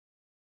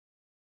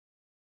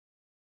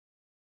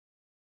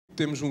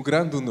Temos um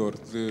grande honor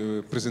de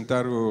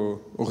apresentar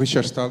o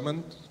Richard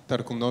Stallman,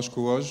 estar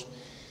conosco hoje.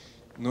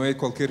 Não é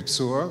qualquer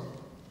pessoa,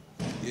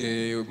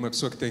 é uma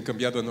pessoa que tem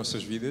cambiado as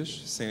nossas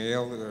vidas. Sem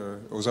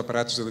ele, os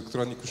aparatos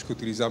eletrónicos que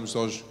utilizamos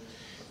hoje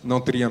não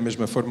teriam a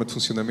mesma forma de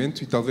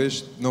funcionamento e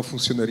talvez não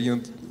funcionariam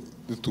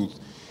de tudo.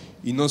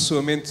 E não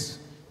somente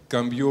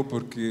cambiou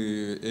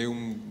porque é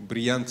um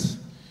brilhante,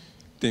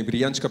 tem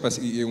brilhantes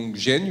capacidades, é um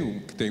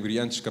gênio que tem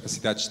brilhantes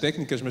capacidades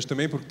técnicas, mas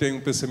também porque tem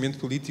um pensamento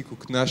político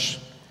que nasce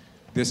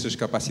dessas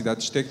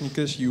capacidades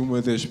técnicas, e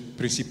uma das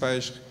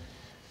principais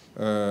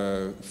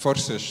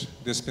forças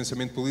desse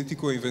pensamento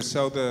político é a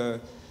invenção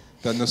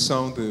da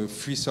noção de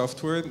free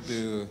software,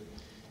 de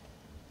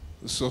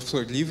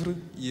software livre,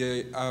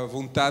 e a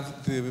vontade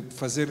de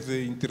fazer da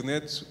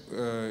internet,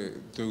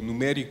 do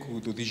numérico,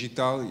 do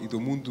digital e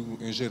do mundo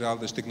em geral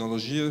das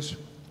tecnologias,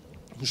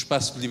 um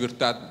espaço de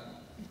liberdade,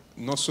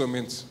 não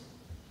somente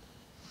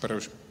para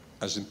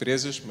as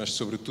empresas, mas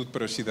sobretudo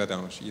para os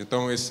cidadãos. E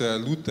então essa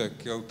luta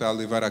que ele está a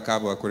levar a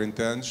cabo há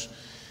 40 anos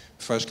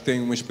faz que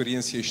tenha uma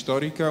experiência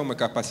histórica, uma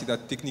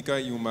capacidade técnica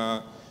e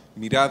uma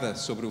mirada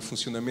sobre o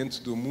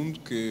funcionamento do mundo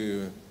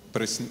que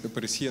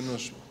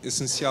parecia-nos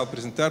essencial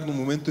apresentar no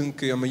momento em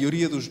que a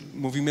maioria dos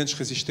movimentos de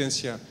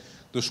resistência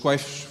dos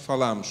quais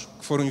falamos,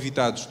 que foram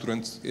invitados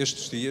durante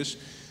estes dias,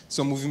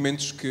 são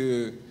movimentos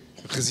que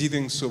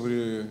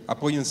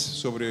apoiam-se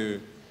sobre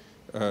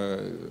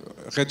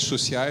redes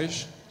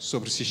sociais,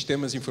 sobre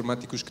sistemas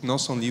informáticos que não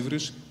são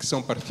livres, que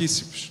são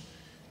partícipes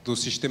do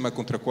sistema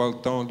contra o qual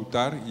estão a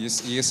lutar,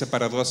 e essa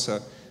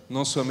paradoxa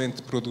não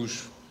somente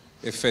produz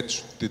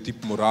efeitos de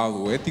tipo moral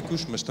ou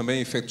éticos, mas também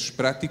efeitos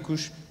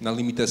práticos na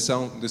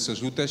limitação dessas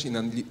lutas e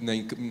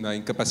na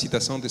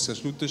incapacitação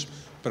dessas lutas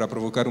para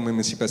provocar uma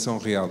emancipação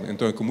real.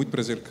 Então é com muito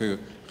prazer que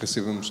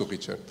recebemos o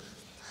Richard.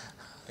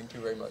 Thank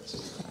you very much.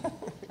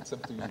 It's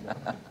up to you.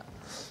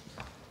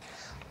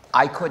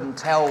 I couldn't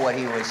tell what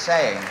he was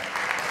saying.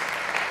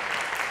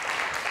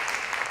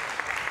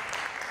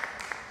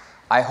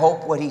 I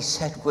hope what he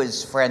said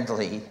was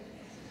friendly.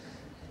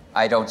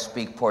 I don't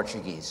speak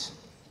Portuguese.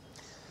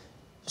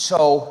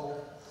 So,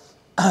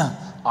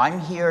 I'm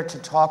here to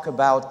talk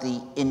about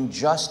the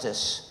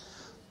injustice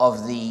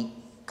of the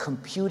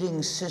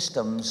computing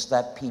systems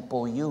that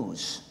people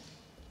use.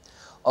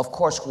 Of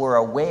course, we're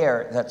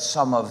aware that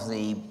some of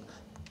the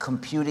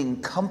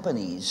computing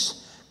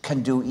companies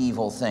can do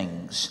evil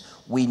things.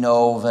 We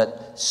know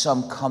that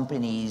some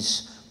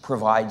companies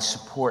provide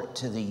support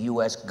to the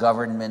US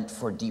government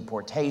for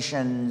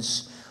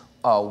deportations.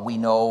 We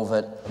know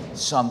that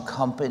some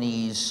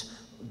companies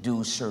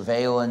do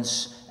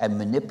surveillance and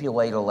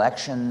manipulate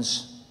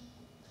elections.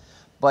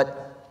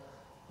 But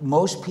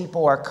most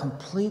people are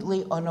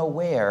completely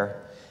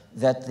unaware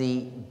that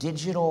the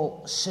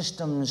digital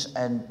systems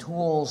and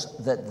tools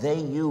that they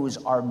use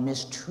are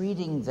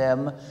mistreating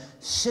them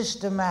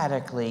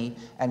systematically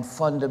and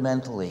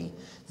fundamentally.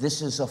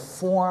 This is a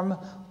form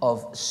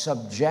of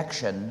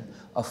subjection,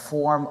 a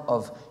form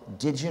of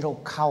digital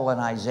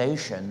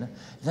colonization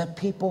that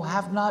people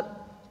have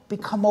not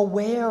become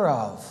aware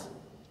of.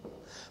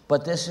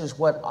 But this is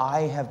what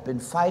I have been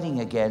fighting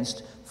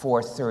against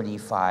for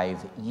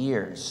 35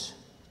 years.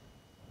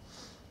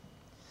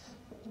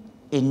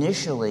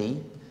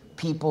 Initially,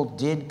 people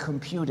did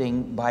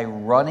computing by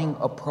running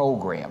a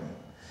program.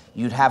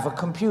 You'd have a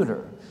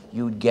computer,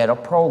 you'd get a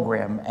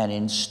program and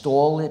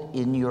install it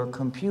in your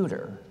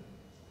computer,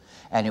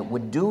 and it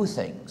would do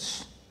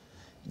things.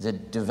 The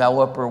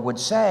developer would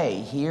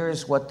say,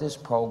 here's what this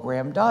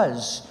program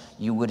does.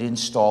 You would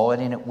install it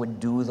and it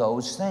would do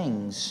those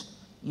things,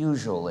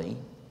 usually.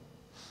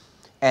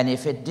 And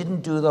if it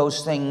didn't do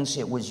those things,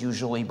 it was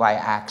usually by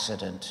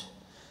accident.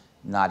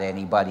 Not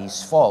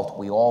anybody's fault.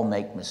 We all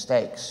make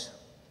mistakes.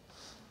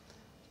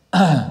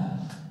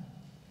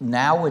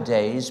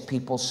 Nowadays,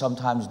 people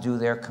sometimes do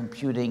their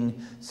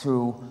computing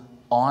through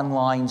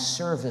online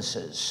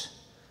services.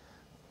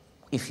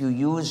 If you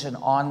use an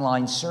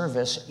online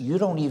service, you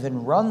don't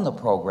even run the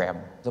program.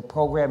 The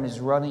program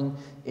is running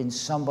in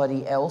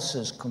somebody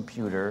else's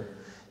computer,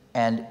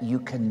 and you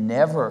can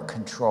never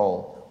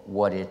control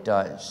what it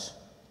does.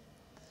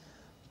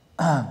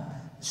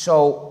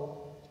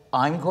 So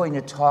I'm going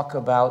to talk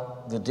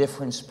about the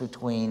difference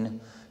between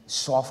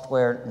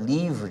software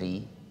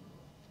livre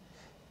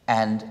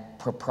and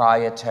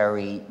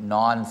proprietary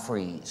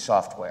non-free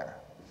software.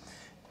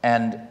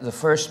 And the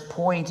first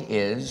point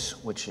is,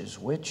 which is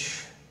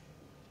which?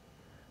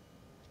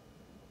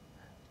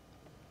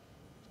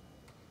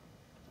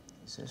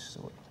 Is this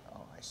the way?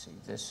 Oh, I see,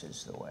 this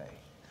is the way.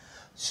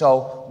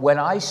 So when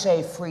I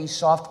say free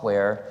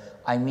software,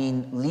 I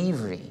mean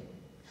livre.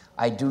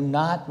 I do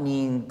not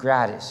mean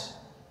gratis.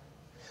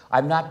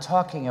 I'm not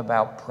talking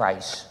about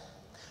price.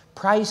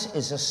 Price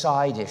is a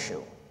side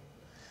issue.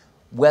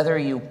 Whether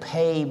you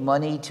pay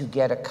money to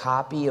get a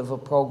copy of a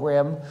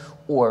program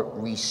or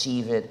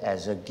receive it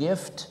as a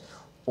gift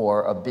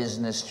or a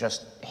business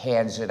just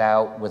hands it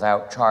out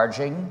without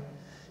charging,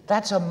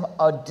 that's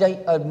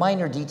a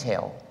minor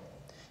detail.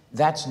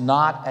 That's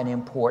not an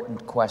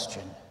important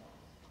question.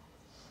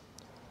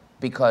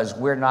 because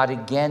we're not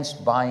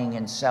against buying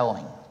and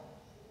selling.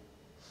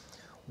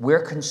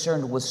 We're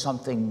concerned with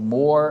something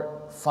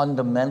more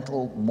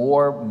fundamental,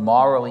 more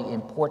morally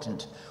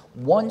important.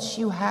 Once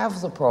you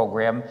have the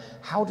program,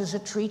 how does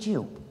it treat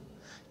you?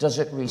 Does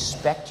it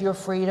respect your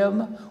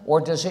freedom,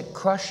 or does it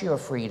crush your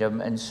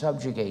freedom and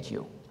subjugate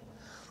you?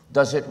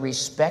 Does it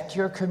respect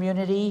your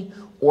community,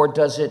 or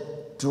does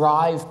it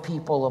drive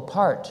people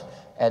apart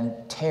and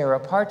tear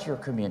apart your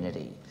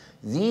community?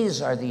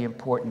 These are the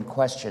important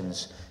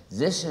questions.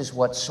 This is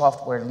what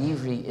Software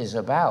Livre is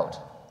about.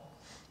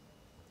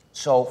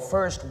 So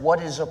first,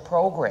 what is a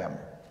program?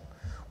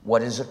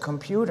 What is a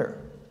computer?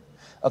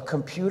 A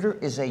computer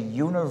is a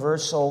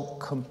universal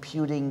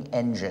computing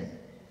engine.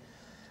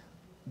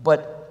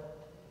 But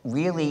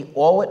really,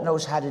 all it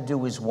knows how to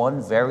do is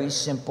one very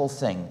simple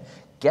thing.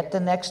 Get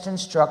the next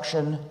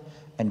instruction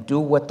and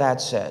do what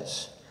that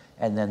says.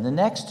 And then the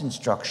next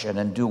instruction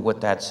and do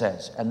what that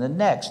says. And the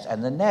next,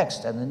 and the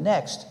next, and the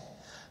next.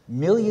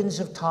 Millions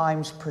of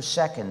times per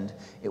second,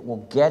 it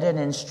will get an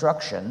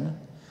instruction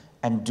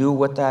and do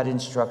what that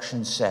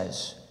instruction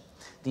says.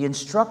 The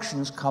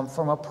instructions come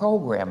from a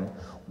program,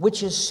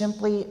 which is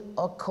simply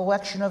a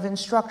collection of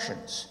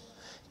instructions.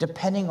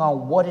 Depending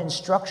on what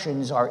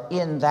instructions are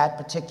in that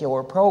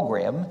particular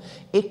program,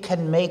 it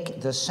can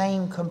make the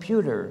same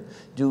computer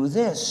do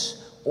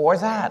this, or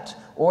that,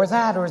 or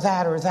that, or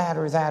that, or that,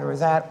 or that, or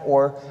that,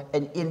 or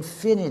an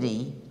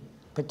infinity,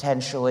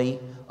 potentially,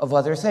 of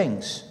other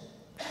things.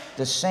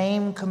 The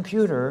same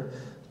computer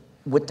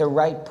with the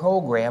right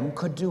program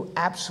could do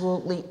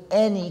absolutely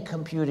any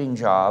computing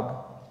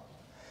job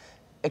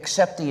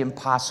except the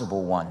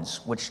impossible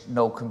ones, which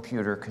no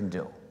computer can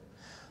do.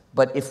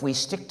 But if we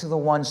stick to the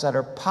ones that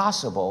are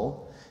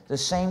possible, the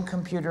same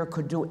computer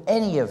could do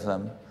any of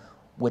them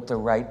with the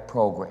right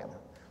program,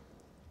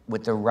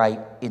 with the right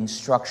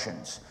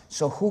instructions.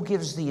 So who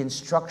gives the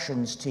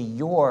instructions to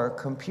your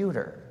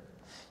computer?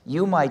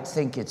 You might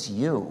think it's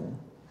you,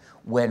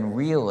 when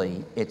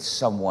really it's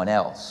someone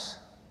else.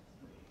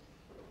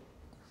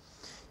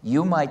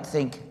 You might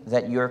think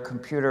that your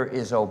computer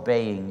is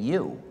obeying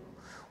you,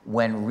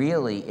 when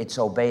really it's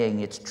obeying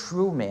its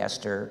true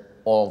master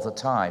all the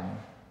time.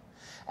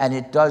 And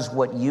it does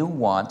what you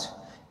want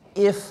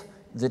if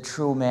the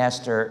true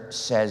master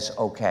says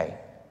okay.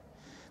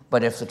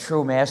 But if the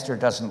true master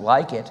doesn't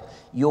like it,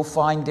 you'll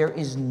find there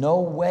is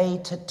no way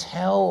to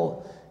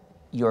tell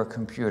your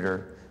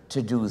computer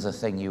to do the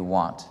thing you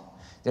want.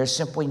 There's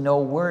simply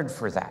no word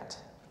for that.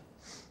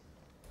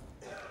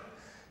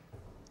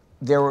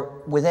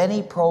 With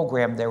any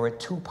program, there are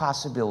two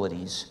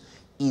possibilities.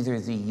 Either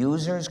the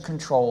users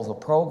control the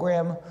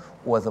program,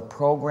 or the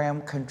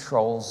program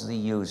controls the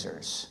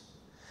users.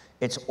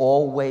 It's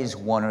always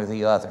one or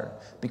the other,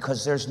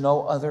 because there's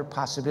no other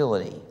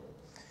possibility.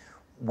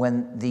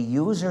 When the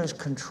users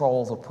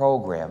control the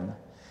program,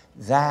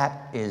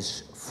 that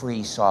is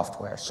free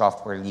software,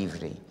 Software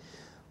Livre.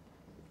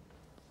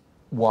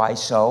 Why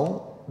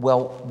so?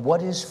 Well,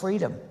 what is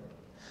freedom?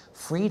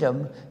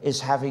 Freedom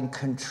is having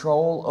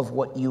control of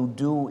what you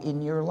do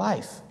in your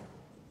life.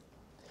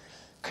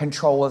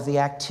 Control of the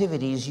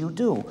activities you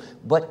do.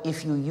 But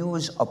if you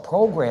use a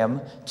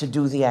program to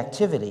do the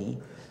activity,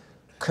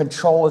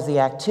 control of the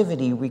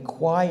activity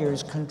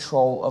requires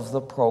control of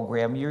the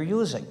program you're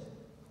using.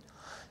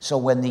 So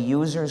when the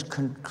users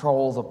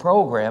control the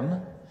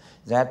program,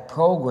 that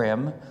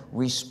program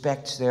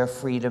respects their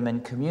freedom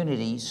and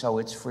community, so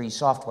it's free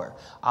software.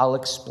 I'll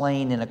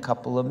explain in a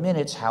couple of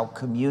minutes how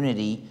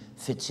community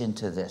fits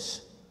into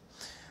this.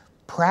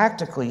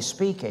 Practically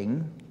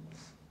speaking,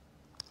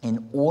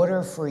 in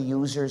order for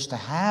users to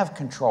have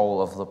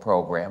control of the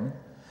program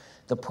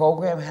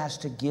has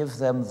to give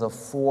them the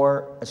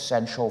 4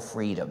 essential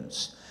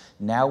freedoms.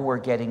 Now we're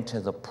getting to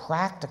the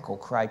practical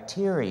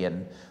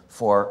criterion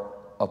for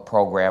a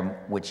program,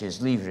 which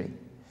is Livre.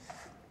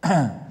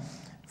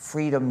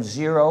 Freedom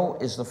 0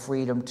 is the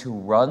freedom to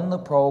run the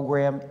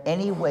program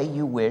any way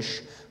you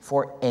wish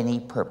for any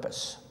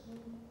purpose.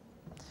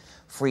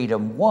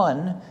 Freedom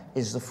 1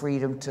 is the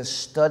freedom to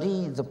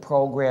study the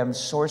program's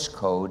source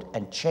code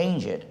and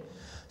change it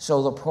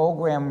so the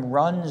program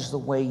runs the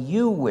way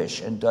you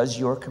wish and does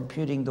your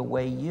computing the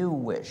way you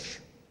wish.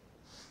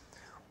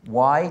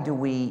 Why do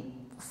we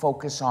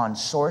focus on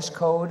source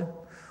code?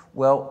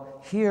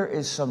 Well, here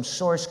is some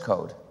source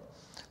code.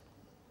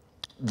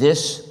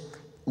 This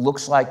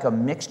looks like a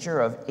mixture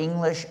of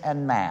English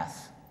and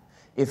math.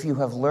 If you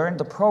have learned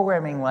the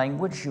programming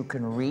language, you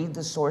can read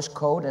the source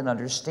code and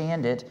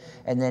understand it,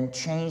 and then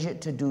change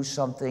it to do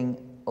something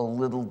a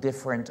little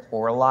different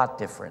or a lot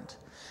different.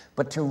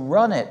 But to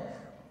run it,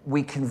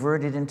 we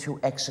convert it into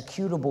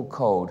executable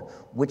code,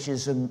 which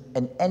is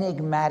an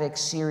enigmatic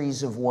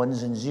series of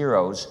ones and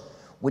zeros,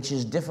 which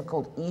is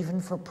difficult even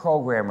for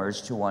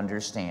programmers to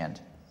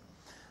understand,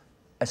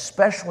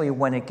 especially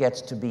when it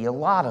gets to be a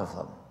lot of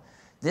them.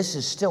 This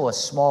is still a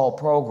small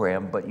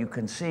program, but you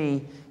can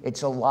see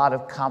it's a lot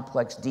of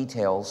complex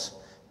details,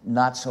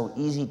 not so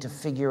easy to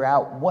figure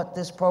out what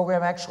this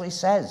program actually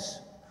says.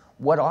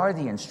 What are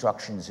the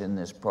instructions in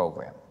this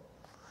program?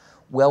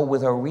 Well,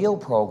 with a real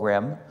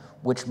program,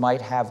 which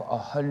might have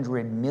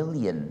 100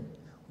 million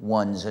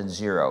ones and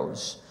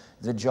zeros,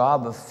 the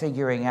job of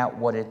figuring out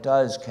what it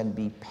does can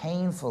be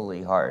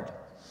painfully hard.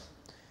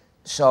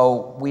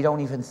 So we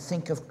don't even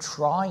think of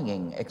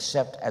trying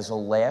except as a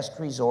last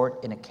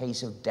resort in a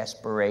case of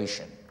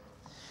desperation.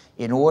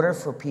 In order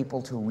for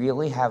people to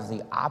really have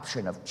the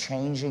option of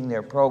changing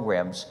their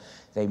programs,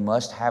 they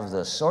must have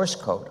the source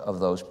code of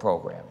those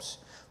programs.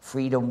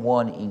 Freedom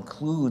 1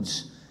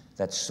 includes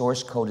that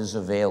source code is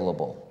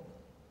available.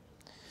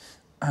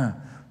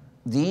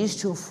 These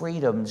two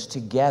freedoms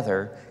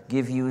together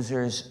give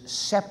users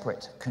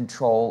separate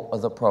control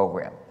of the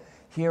program.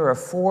 Here are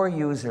 4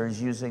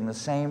 users using the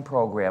same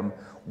program.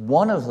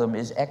 One of them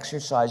is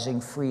exercising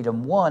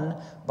freedom 1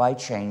 by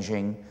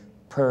changing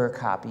per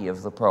copy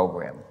of the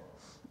program.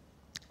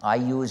 I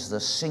use the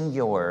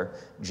singular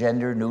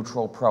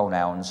gender-neutral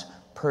pronouns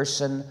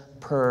person,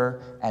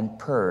 per, and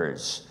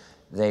pers.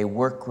 They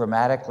work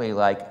grammatically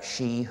like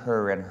she,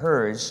 her, and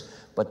hers,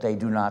 but they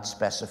do not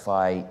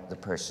specify the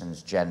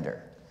person's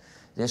gender.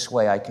 This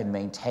way I can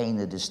maintain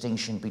the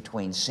distinction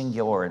between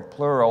singular and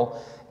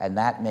plural, and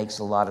that makes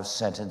a lot of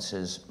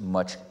sentences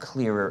much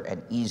clearer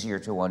and easier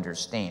to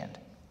understand.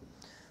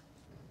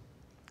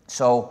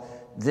 So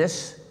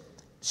this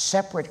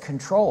separate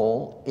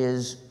control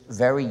is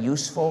very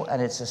useful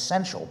and it's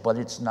essential, but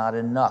it's not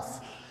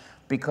enough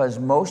because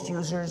most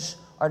users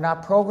are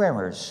not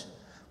programmers.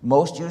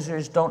 Most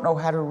users don't know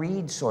how to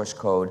read source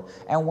code,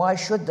 and why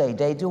should they?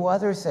 They do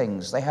other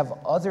things. They have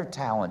other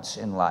talents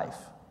in life.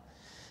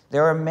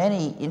 There are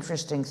many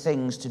interesting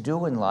things to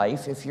do in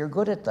life if you're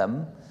good at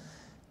them,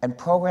 and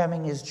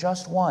programming is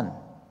just one.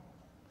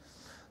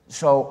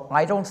 So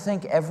I don't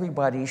think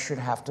everybody should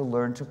have to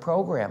learn to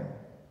program.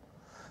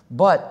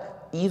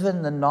 But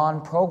even the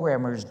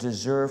non-programmers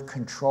deserve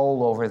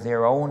control over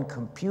their own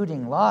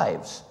computing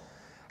lives.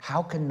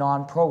 How can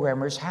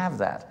non-programmers have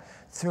that?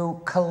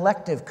 Through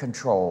collective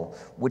control,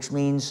 which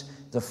means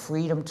the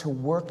freedom to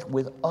work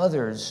with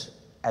others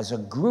as a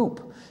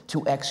group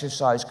to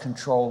exercise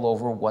control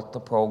over what the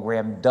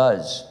program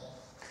does.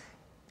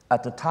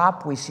 At the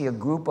top, we see a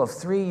group of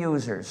 3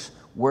 users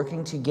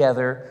working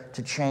together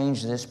to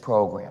change this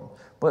program.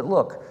 But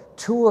look,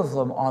 2 of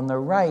them on the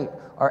right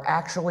are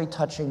actually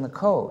touching the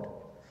code.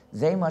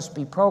 They must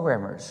be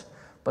programmers.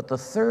 But the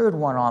 3rd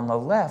one on the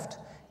left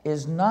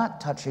is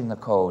not touching the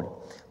code.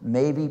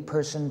 Maybe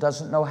person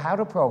doesn't know how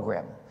to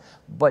program,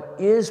 but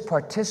is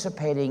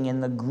participating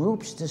in the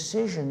group's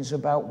decisions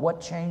about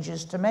what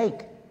changes to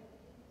make.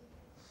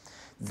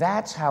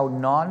 That's how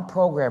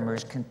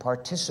non-programmers can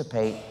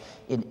participate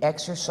in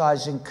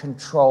exercising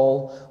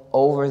control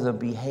over the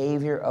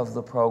behavior of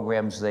the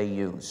programs they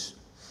use.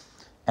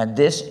 And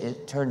this,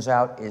 it turns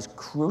out, is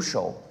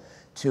crucial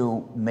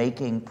to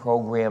making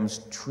programs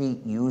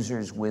treat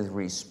users with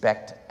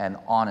respect and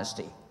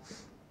honesty.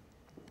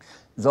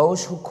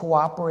 Those who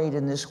cooperate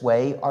in this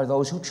way are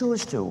those who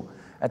choose to.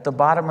 At the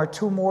bottom are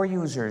 2 more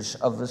users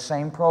of the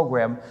same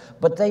program,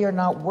 but they are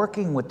not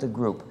working with the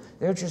group.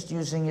 They're just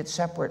using it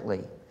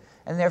separately.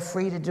 And they're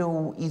free to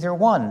do either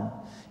one.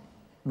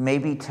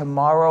 Maybe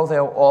tomorrow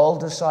they'll all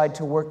decide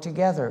to work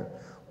together,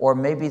 or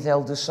maybe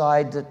they'll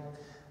decide that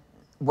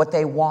what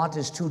they want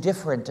is too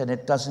different and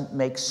it doesn't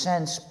make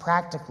sense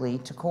practically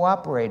to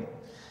cooperate.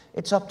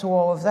 It's up to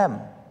all of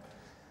them.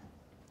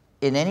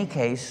 In any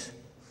case,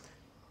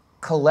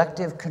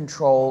 collective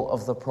control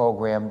of the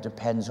program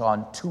depends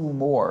on 2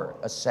 more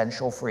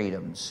essential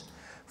freedoms.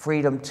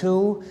 Freedom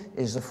 2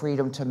 is the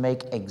freedom to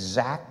make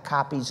exact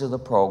copies of the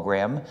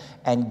program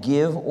and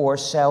give or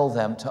sell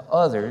them to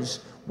others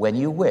when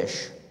you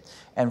wish.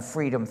 And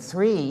freedom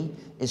 3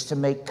 is to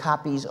make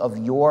copies of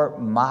your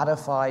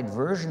modified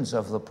versions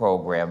of the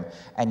program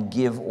and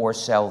give or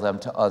sell them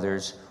to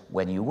others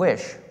when you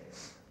wish.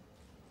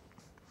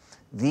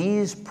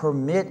 These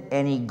permit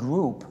any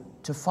group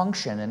to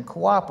function and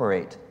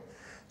cooperate.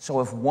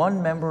 So if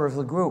one member of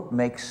the group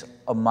makes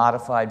a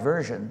modified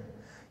version,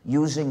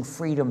 using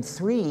freedom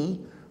 3,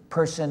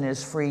 person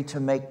is free to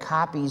make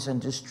copies and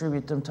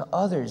distribute them to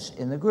others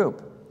in the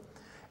group.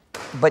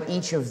 But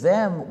each of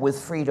them with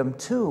freedom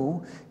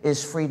 2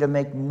 is free to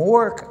make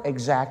more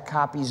exact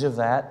copies of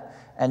that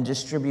and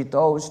distribute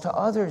those to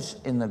others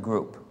in the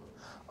group.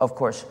 Of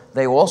course,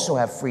 they also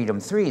have freedom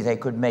 3. They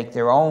could make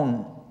their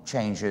own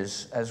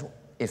changes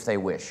if they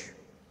wish.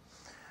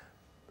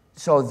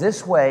 So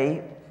this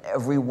way,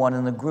 everyone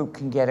in the group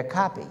can get a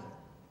copy.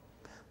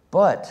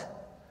 But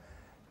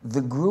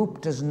the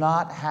group does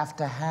not have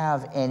to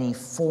have any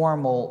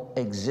formal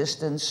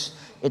existence.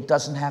 It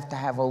doesn't have to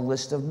have a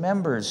list of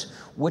members.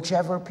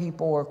 Whichever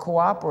people are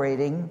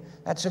cooperating,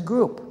 that's a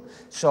group.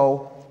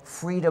 So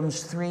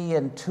freedoms 3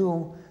 and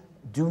 2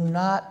 do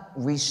not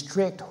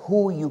restrict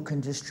who you can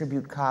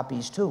distribute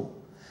copies to.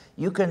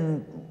 You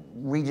can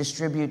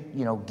redistribute,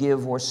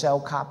 give or sell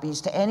copies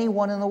to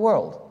anyone in the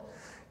world.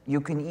 You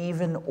can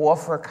even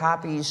offer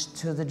copies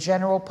to the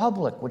general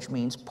public, which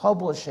means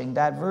publishing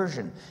that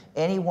version.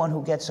 Anyone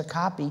who gets a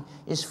copy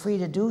is free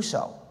to do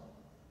so.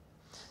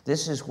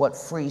 This is what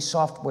free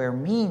software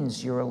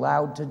means you're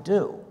allowed to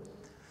do.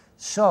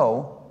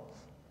 So,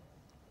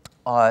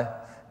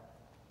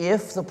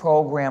 if the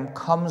program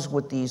comes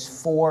with these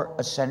 4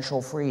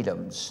 essential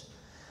freedoms,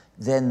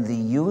 then the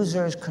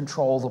users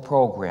control the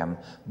program,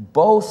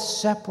 both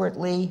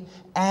separately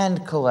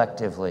and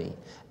collectively,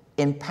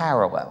 in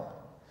parallel.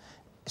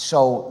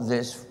 So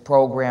this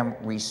program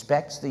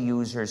respects the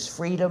user's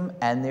freedom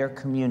and their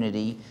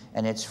community,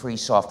 and it's free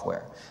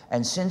software.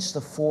 And since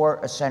the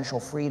 4 essential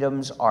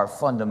freedoms are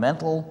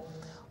fundamental,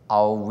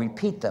 I'll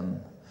repeat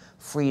them.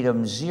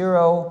 Freedom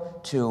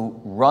 0,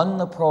 to run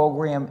the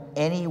program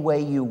any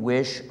way you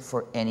wish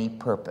for any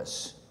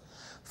purpose.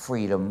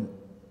 Freedom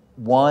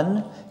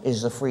 1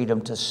 is the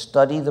freedom to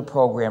study the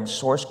program's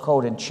source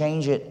code and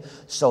change it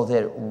so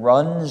that it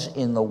runs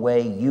in the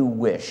way you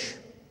wish.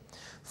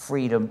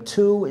 Freedom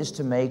 2 is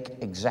to make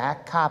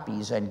exact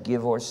copies and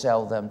give or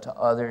sell them to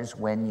others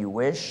when you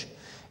wish.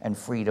 And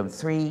freedom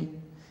 3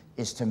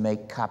 is to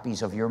make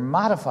copies of your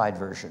modified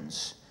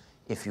versions,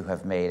 if you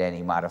have made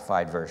any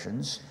modified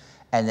versions,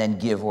 and then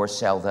give or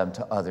sell them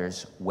to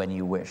others when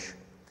you wish.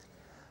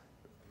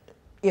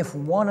 If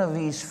one of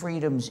these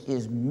freedoms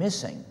is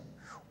missing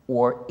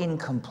or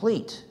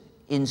incomplete,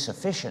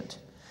 insufficient,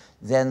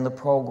 then the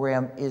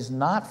program is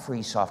not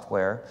free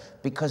software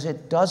because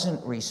it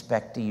doesn't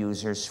respect the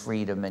user's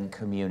freedom and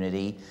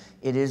community.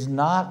 It is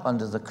not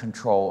under the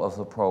control of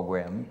the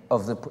program,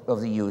 of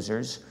the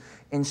users.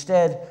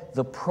 Instead,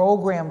 the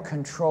program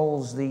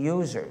controls the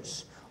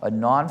users. A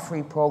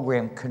non-free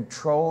program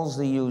controls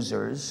the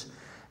users,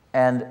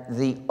 and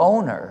the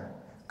owner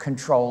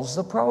controls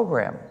the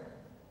program.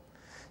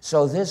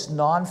 So this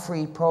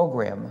non-free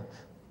program,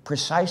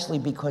 precisely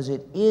because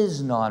it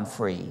is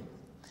non-free,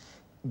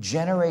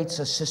 generates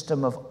a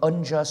system of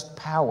unjust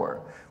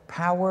power,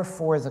 power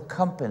for the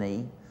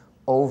company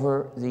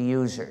over the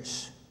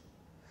users.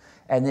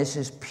 And this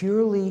is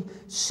purely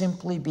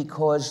simply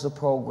because the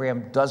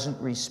program doesn't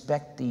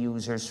respect the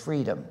user's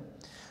freedom.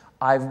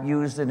 I've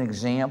used an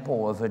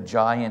example of a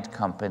giant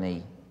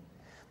company,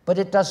 but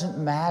it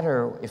doesn't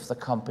matter if the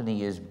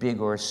company is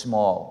big or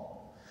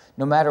small.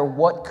 No matter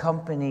what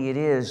company it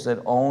is that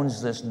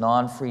owns this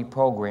non-free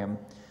program,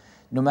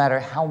 no matter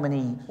how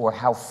many or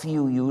how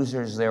few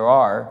users there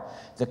are,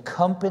 the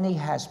company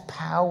has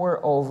power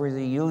over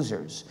the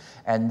users,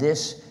 and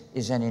this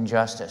is an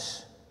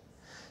injustice.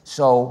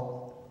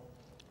 So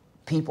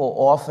people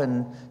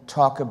often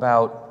talk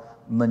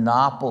about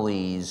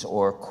monopolies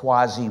or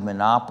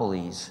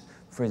quasi-monopolies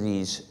for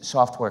these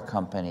software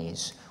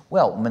companies.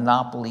 Well,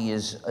 monopoly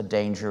is a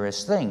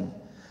dangerous thing.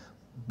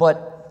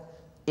 But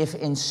if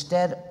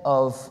instead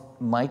of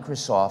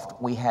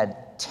Microsoft, we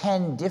had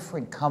 10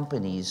 different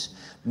companies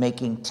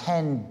making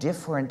 10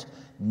 different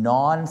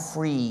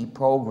non-free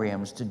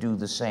programs to do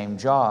the same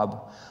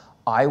job,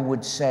 I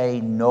would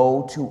say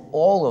no to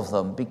all of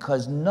them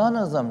because none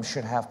of them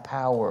should have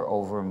power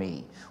over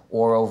me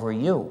or over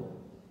you.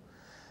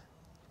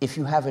 If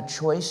you have a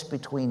choice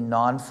between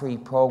non-free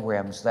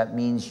programs, that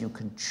means you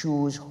can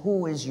choose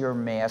who is your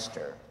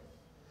master.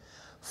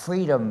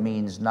 Freedom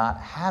means not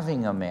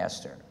having a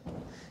master.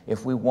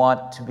 If we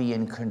want to be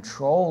in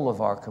control of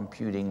our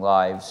computing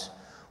lives,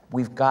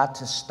 we've got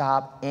to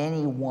stop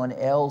anyone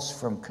else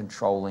from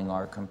controlling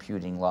our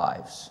computing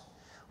lives.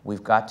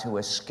 We've got to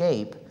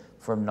escape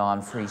from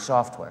non-free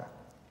software.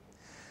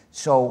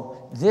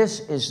 So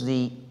this is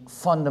the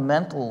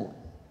fundamental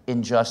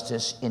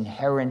injustice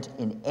inherent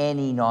in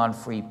any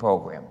non-free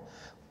program.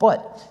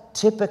 But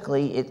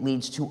typically it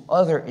leads to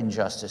other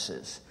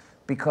injustices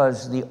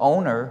because the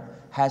owner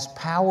has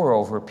power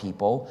over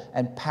people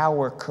and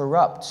power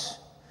corrupts.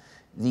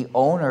 The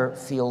owner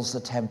feels the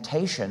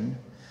temptation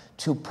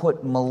to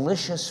put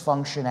malicious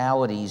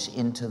functionalities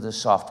into the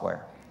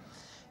software.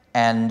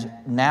 And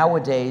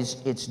nowadays,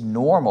 it's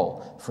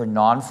normal for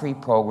non-free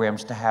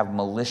programs to have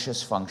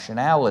malicious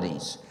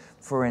functionalities.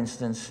 For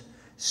instance,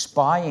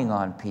 spying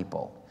on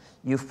people.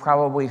 You've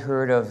probably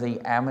heard of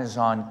the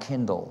Amazon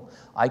Kindle.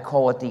 I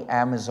call it the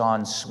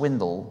Amazon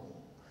swindle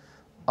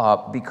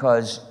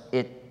because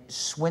it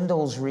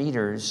swindles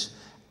readers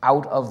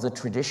out of the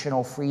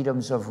traditional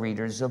freedoms of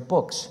readers of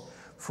books.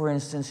 For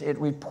instance, it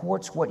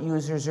reports what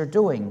users are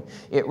doing.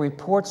 It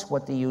reports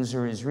what the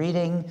user is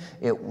reading.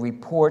 It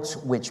reports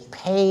which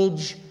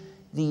page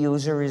the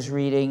user is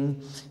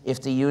reading.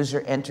 If the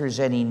user enters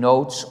any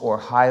notes or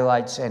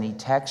highlights any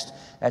text,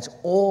 that's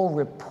all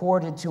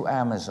reported to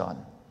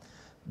Amazon.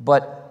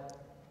 But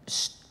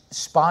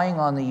spying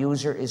on the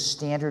user is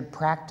standard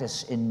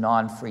practice in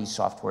non-free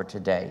software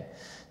today.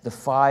 The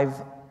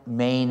 5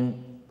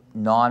 main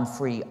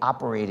non-free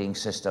operating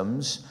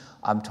systems,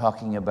 I'm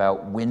talking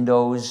about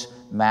Windows,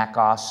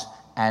 macOS,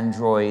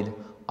 Android,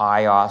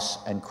 iOS,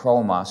 and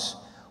Chromos,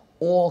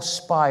 all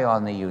spy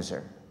on the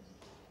user.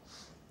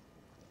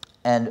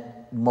 And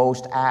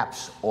most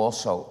apps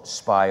also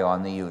spy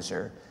on the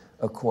user,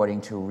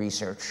 according to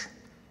research.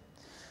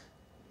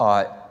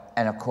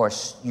 And of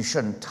course, you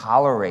shouldn't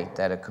tolerate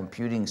that a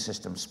computing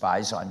system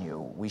spies on you.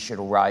 We should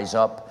rise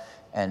up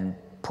and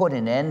put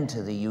an end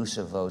to the use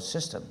of those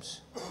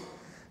systems.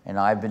 And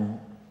I've been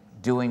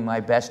doing my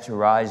best to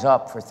rise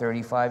up for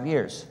 35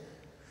 years.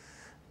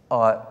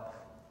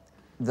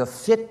 The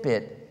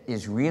Fitbit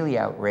is really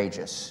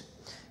outrageous.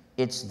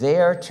 It's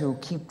there to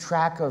keep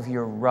track of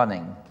your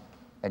running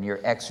and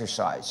your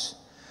exercise.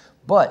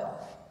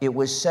 But it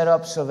was set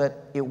up so that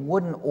it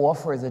wouldn't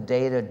offer the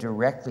data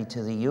directly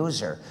to the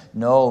user.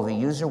 No, the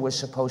user was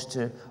supposed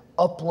to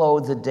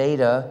upload the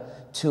data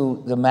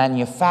to the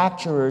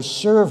manufacturer's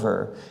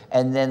server,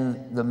 and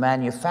then the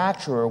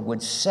manufacturer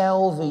would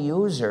sell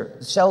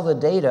the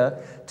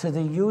data to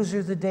the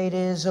user the data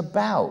is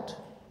about.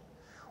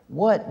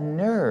 What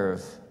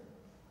nerve!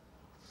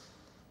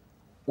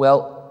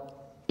 Well,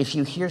 if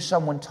you hear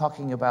someone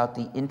talking about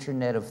the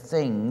Internet of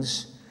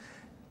Things,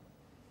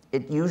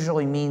 it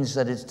usually means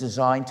that it's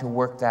designed to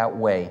work that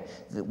way.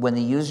 When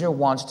the user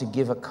wants to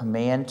give a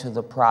command to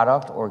the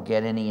product or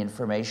get any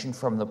information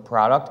from the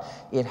product,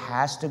 it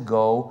has to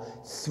go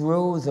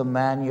through the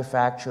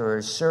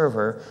manufacturer's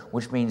server,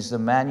 which means the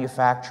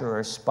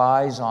manufacturer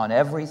spies on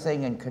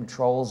everything and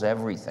controls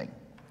everything.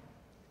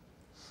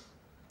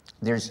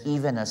 There's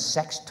even a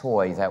sex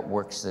toy that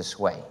works this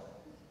way.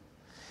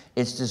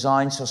 It's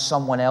designed so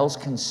someone else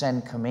can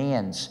send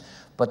commands,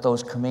 but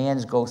those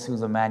commands go through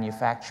the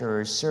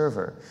manufacturer's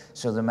server.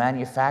 So the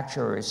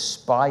manufacturer is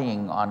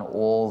spying on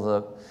all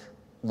the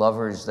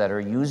lovers that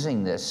are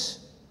using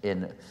this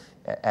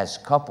as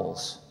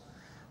couples.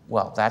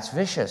 Well, that's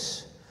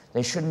vicious.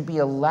 They shouldn't be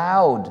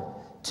allowed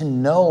to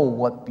know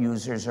what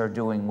users are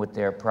doing with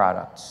their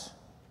products.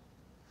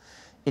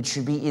 It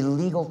should be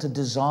illegal to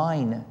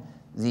design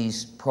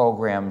these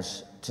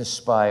programs to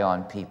spy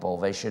on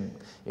people. It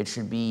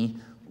should be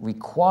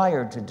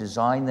required to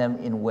design them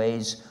in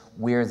ways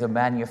where the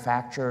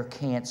manufacturer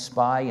can't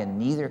spy and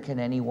neither can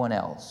anyone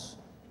else.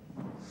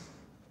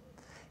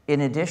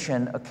 In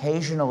addition,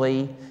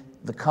 occasionally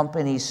the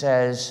company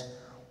says,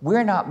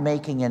 we're not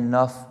making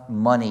enough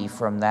money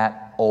from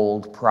that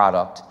old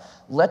product.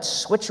 Let's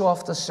switch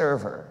off the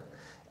server,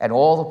 and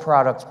all the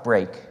products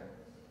break.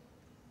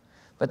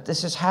 But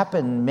this has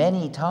happened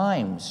many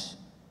times.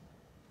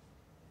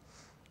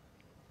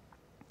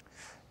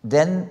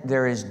 Then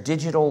there is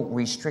digital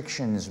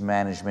restrictions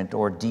management,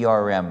 or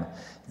DRM.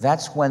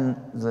 That's when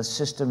the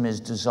system is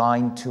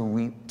designed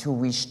to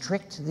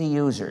restrict the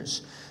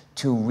users,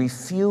 to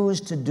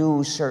refuse to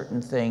do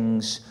certain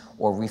things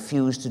or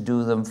refuse to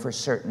do them for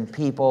certain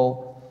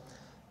people.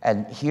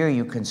 And here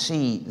you can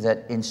see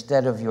that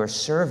instead of your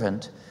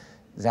servant,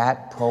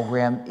 that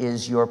program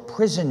is your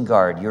prison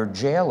guard, your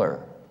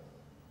jailer.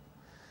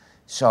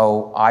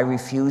 So I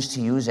refuse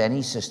to use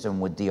any system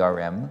with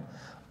DRM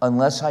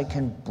unless I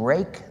can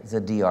break the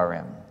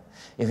DRM.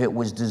 If it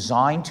was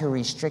designed to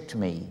restrict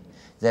me,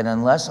 then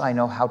unless I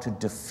know how to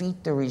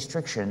defeat the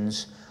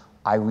restrictions,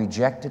 I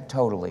reject it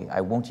totally.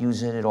 I won't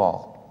use it at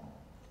all.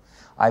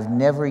 I've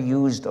never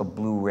used a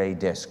Blu-ray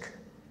disc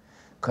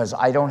because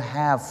I don't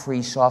have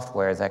free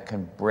software that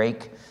can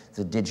break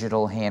the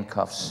digital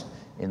handcuffs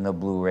in the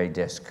Blu-ray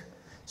disc.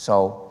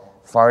 So,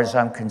 as far as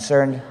I'm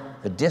concerned,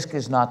 the disc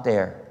is not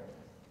there.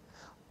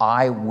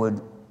 I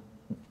will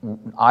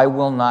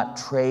not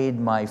trade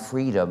my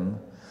freedom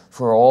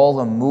for all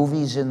the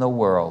movies in the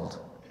world.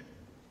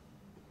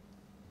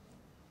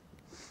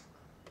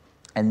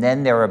 And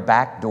then there are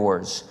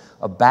backdoors.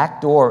 A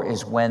backdoor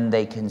is when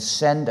they can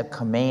send a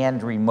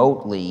command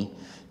remotely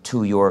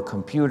to your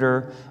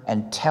computer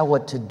and tell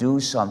it to do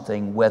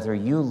something whether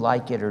you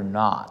like it or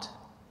not.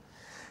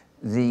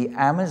 The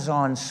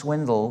Amazon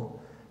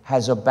swindle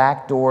has a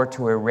backdoor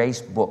to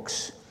erase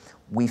books.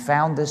 We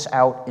found this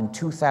out in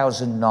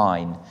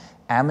 2009.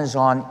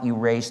 Amazon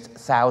erased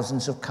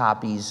thousands of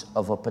copies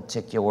of a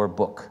particular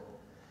book.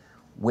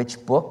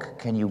 Which book?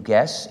 Can you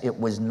guess? It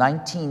was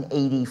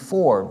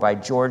 1984 by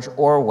George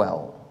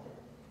Orwell.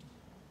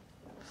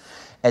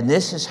 And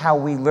this is how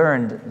we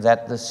learned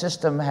that the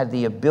system had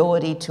the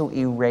ability to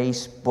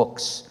erase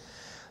books.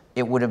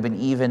 It would have been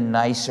even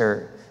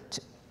nicer,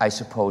 I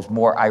suppose,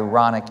 more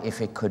ironic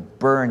if it could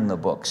burn the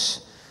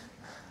books.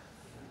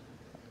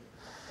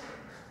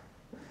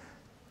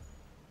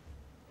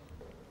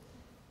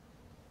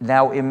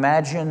 Now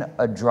imagine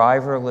a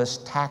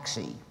driverless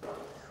taxi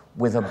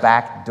with a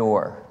back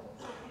door.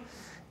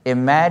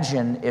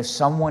 Imagine if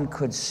someone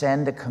could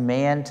send a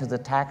command to the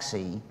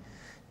taxi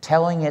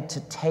telling it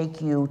to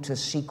take you to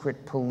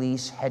secret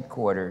police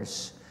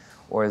headquarters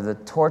or the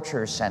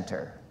torture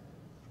center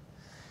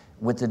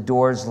with the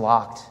doors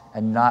locked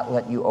and not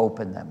let you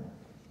open them.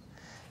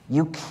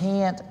 You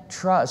can't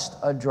trust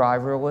a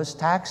driverless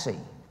taxi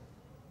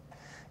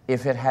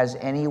if it has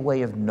any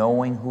way of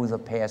knowing who the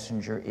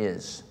passenger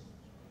is.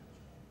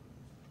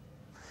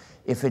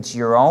 If it's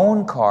your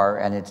own car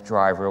and it's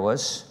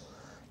driverless,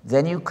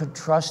 then you could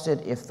trust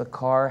it if the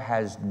car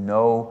has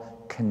no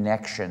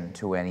connection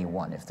to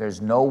anyone. If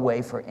there's no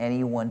way for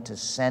anyone to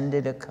send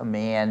it a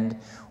command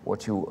or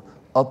to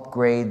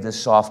upgrade the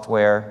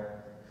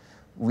software.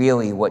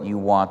 Really what you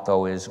want,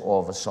 though, is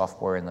all the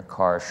software in the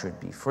car should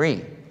be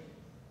free.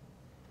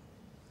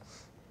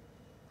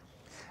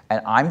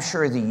 And I'm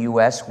sure the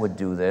US would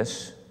do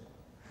this.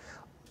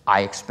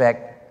 I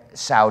expect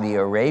Saudi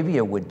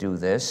Arabia would do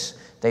this.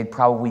 They'd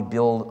probably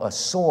build a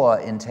saw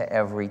into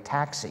every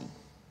taxi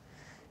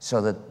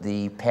so that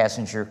the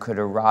passenger could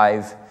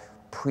arrive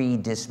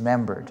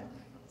pre-dismembered.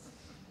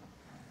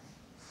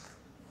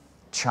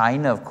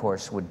 China, of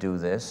course, would do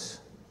this.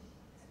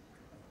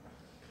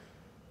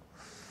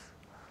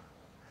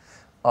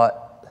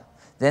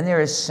 Then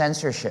there is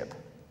censorship.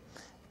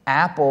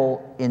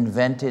 Apple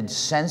invented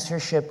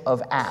censorship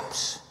of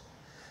apps.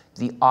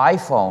 The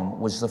iPhone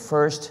was the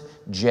first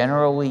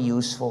generally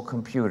useful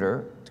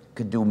computer,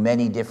 could do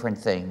many different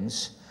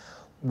things,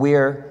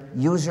 where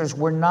users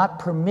were not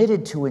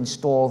permitted to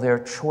install their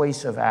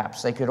choice of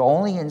apps. They could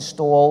only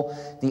install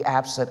the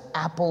apps that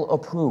Apple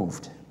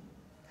approved.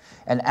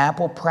 And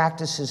Apple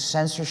practices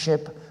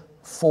censorship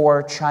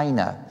for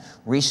China.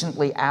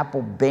 Recently,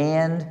 Apple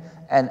banned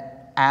an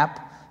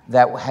app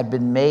that had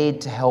been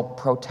made to help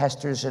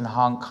protesters in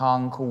Hong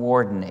Kong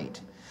coordinate.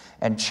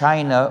 And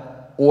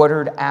China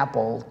ordered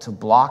Apple to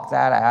block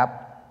that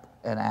app,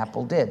 and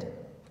Apple did.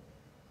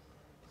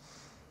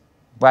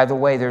 By the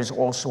way, there's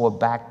also a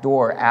back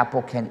door.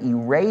 Apple can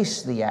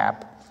erase the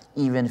app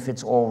even if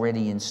it's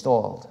already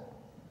installed.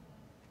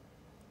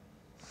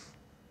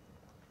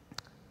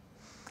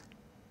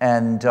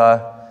 And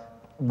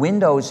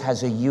Windows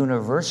has a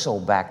universal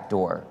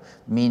backdoor,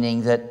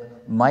 meaning that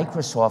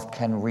Microsoft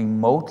can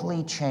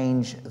remotely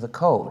change the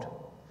code,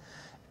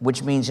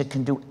 which means it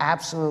can do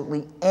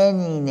absolutely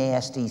any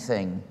nasty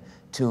thing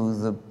to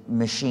the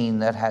machine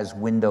that has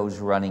Windows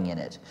running in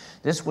it.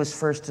 This was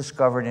first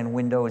discovered in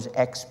Windows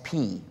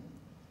XP.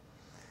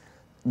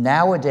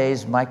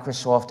 Nowadays,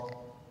 Microsoft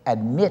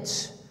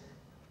admits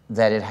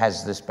that it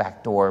has this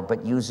backdoor,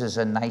 but uses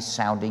a nice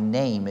sounding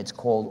name. It's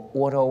called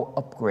Auto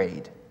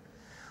Upgrade.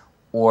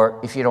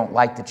 Or if you don't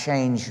like the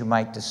change, you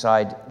might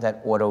decide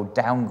that Auto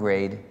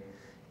Downgrade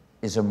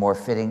is a more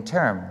fitting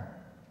term.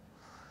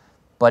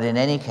 But in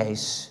any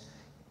case,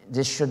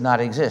 this should not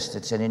exist.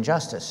 It's an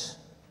injustice.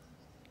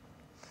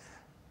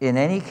 In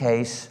any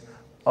case,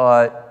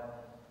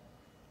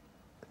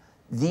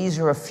 these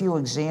are a few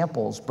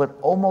examples, but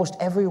almost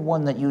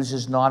everyone that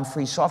uses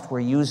non-free software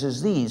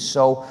uses these.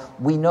 So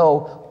we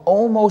know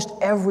almost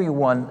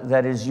everyone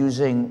that is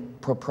using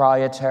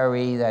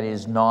proprietary, that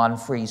is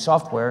non-free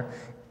software,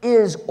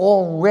 is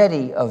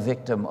already a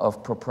victim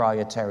of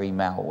proprietary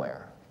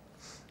malware.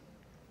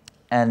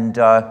 And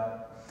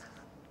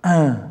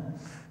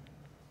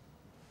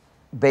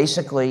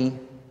basically,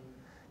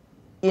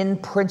 in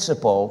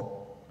principle,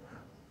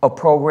 a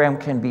program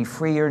can be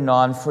free or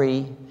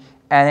non-free,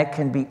 and it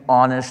can be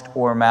honest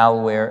or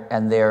malware,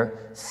 and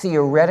they're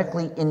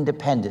theoretically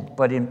independent.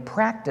 But in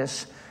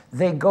practice,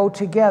 they go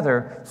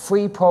together.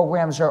 Free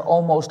programs are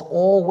almost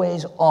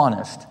always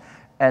honest,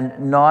 and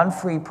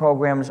non-free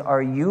programs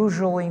are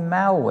usually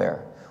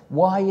malware.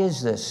 Why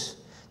is this?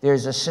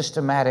 There's a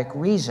systematic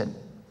reason.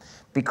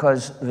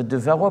 Because the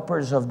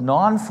developers of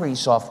non-free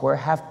software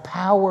have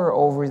power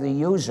over the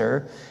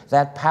user.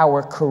 That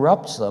power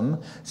corrupts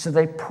them, so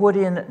they put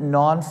in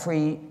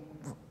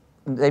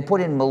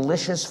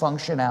malicious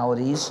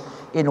functionalities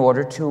in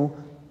order to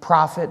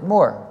profit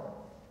more.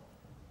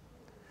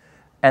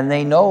 And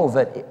they know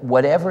that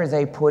whatever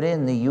they put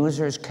in, the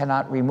users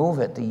cannot remove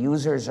it. The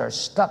users are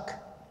stuck.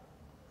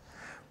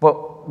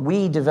 But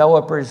we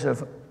developers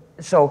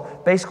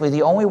so basically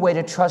the only way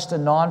to trust a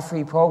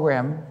non-free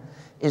program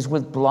is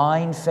with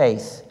blind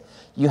faith.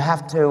 You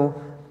have to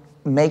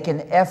make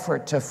an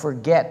effort to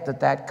forget that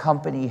that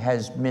company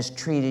has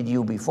mistreated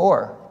you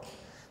before,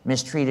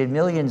 mistreated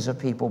millions of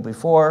people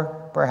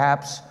before,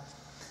 perhaps,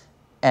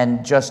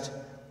 and just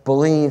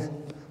believe,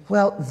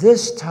 well,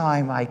 this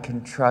time I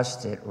can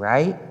trust it,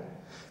 right?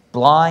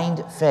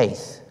 Blind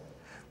faith.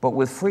 But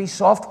with free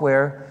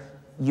software,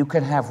 you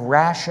can have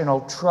rational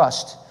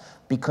trust,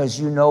 because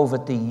you know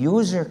that the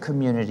user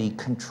community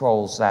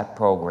controls that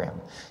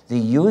program. The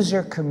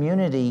user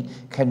community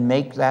can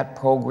make that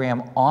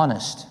program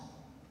honest.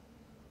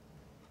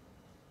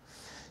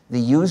 The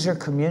user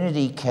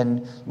community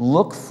can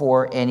look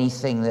for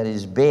anything that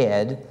is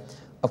bad.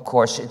 Of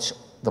course, it's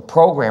the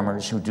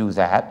programmers who do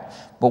that.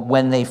 But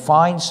when they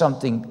find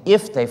something,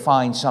 if they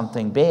find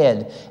something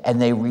bad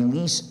and they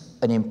release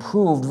an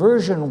improved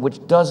version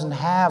which doesn't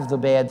have the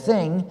bad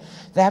thing,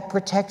 that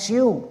protects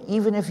you.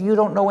 Even if you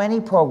don't know any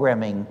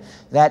programming,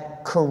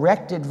 that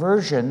corrected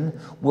version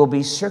will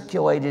be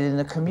circulated in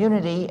the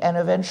community, and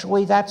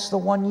eventually that's the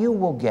one you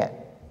will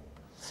get.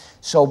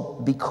 So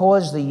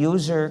because the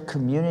user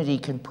community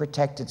can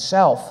protect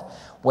itself,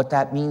 what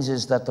that means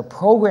is that the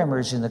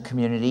programmers in the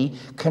community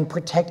can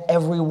protect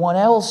everyone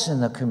else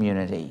in the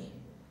community.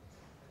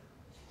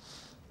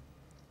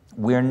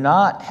 We're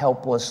not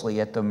helplessly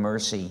at the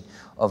mercy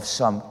of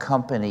some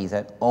company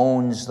that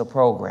owns the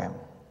program.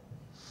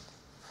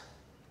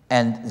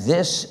 And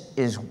this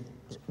is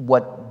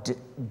what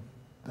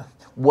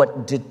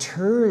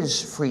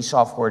deters free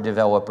software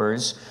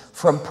developers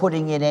from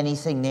putting in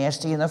anything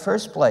nasty in the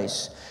first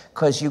place.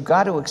 Because you've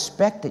got to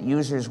expect that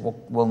users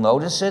will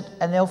notice it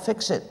and they'll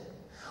fix it.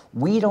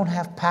 We don't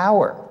have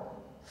power.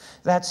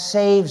 That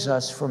saves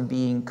us from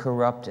being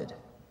corrupted.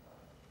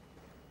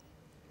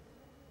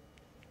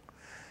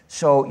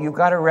 So you've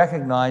got to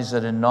recognize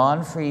that a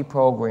non-free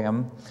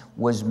program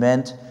was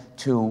meant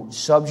to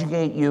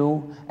subjugate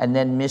you and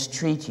then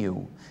mistreat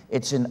you.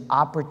 It's an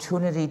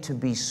opportunity to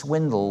be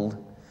swindled.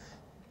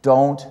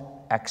 Don't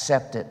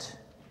accept it.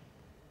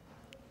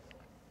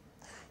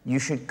 You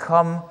should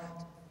come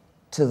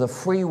to the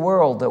free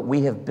world that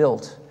we have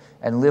built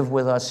and live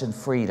with us in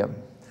freedom.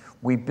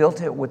 We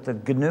built it with the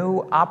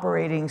GNU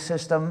operating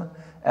system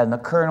and the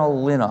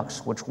kernel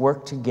Linux, which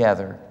work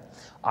together.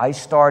 I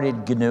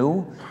started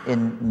GNU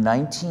in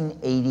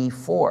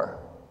 1984,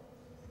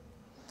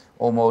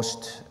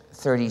 almost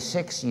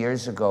 36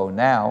 years ago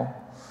now.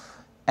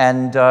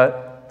 And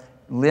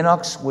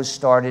Linux was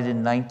started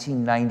in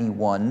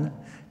 1991,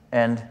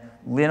 and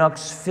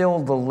Linux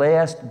filled the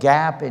last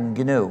gap in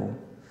GNU.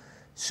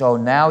 So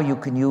now you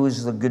can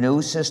use the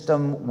GNU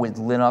system with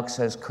Linux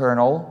as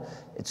kernel.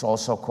 It's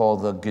also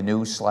called the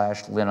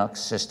GNU/Linux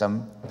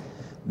system.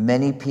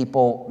 Many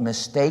people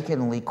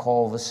mistakenly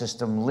call the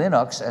system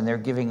Linux, and they're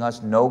giving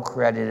us no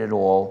credit at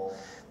all.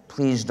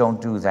 Please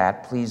don't do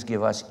that. Please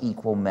give us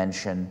equal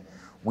mention.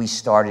 We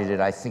started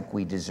it. I think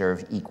we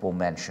deserve equal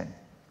mention.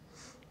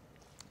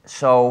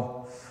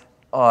 So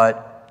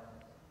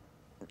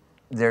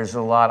there's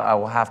a lot I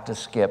will have to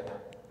skip.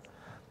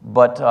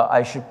 But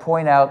I should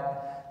point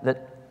out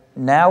that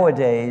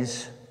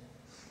nowadays,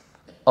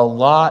 a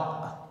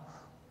lot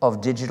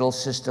of digital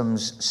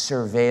systems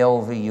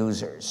surveil the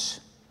users.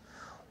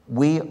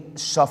 We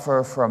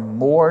suffer from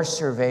more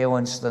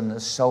surveillance than the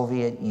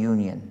Soviet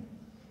Union.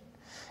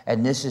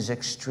 And this is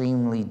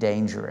extremely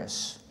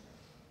dangerous.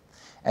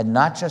 And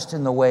not just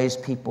in the ways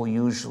people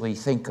usually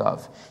think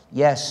of.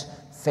 Yes,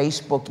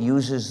 Facebook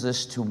uses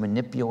this to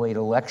manipulate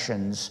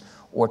elections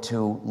or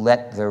to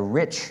let the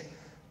rich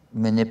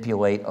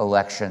manipulate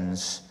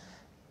elections,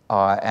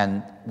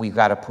 and we've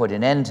got to put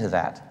an end to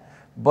that.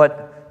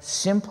 But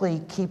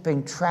simply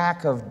keeping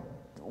track of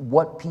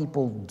what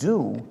people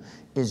do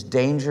is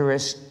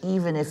dangerous,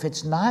 even if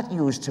it's not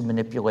used to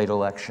manipulate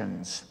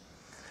elections.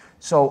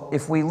 So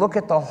if we look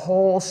at the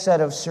whole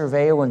set of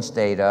surveillance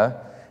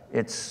data,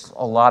 it's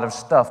a lot of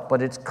stuff,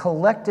 but it's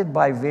collected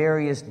by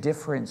various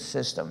different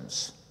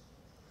systems.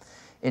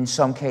 In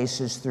some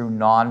cases through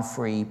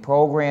non-free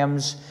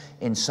programs,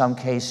 in some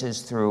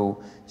cases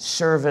through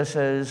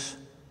services,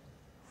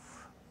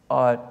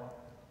 and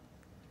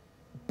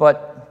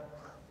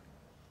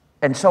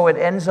so it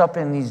ends up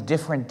in these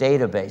different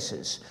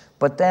databases.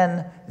 But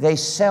then they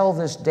sell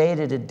this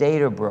data to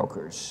data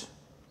brokers.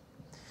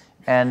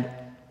 And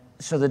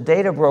so the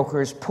data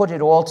brokers put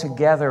it all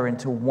together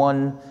into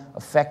one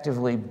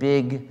effectively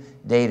big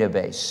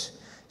database.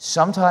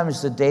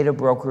 Sometimes the data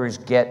brokers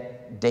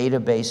get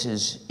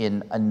databases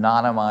in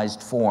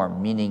anonymized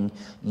form, meaning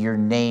your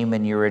name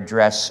and your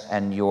address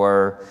and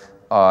your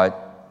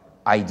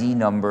ID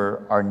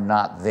number are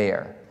not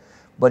there.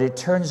 But it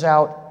turns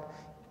out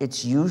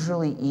it's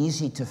usually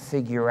easy to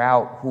figure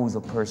out who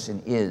the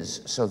person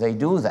is, so they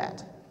do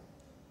that.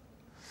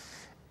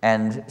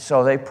 And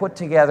so they put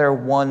together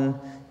one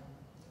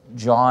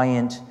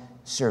giant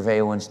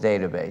surveillance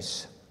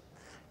database.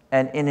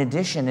 And in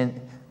addition,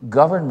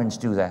 governments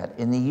do that.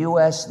 In the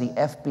US, the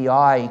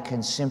FBI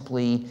can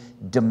simply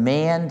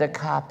demand a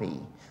copy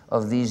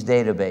of these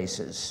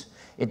databases.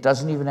 It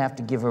doesn't even have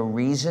to give a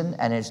reason,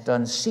 and it's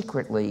done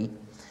secretly,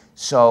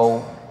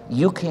 so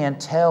you can't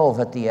tell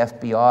that the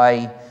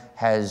FBI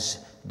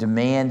has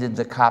demanded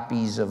the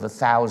copies of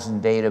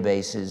 1,000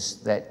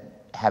 databases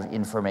that have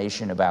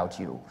information about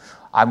you.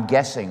 I'm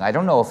guessing, I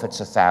don't know if it's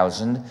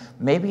 1,000,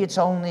 maybe it's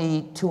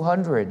only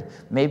 200,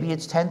 maybe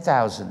it's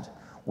 10,000.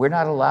 We're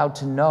not allowed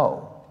to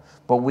know,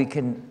 but we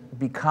can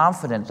be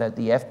confident that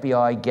the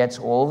FBI gets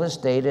all this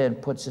data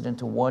and puts it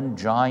into one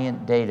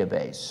giant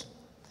database.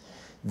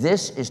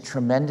 This is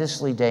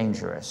tremendously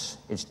dangerous.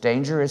 It's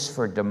dangerous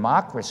for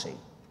democracy.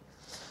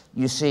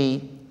 You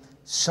see,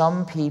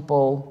 some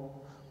people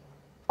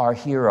are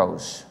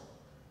heroes.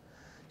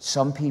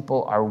 Some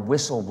people are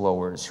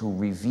whistleblowers who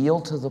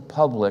reveal to the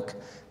public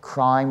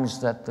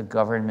crimes that the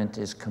government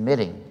is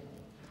committing.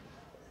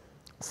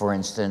 For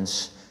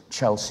instance,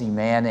 Chelsea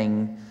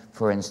Manning,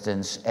 for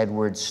instance,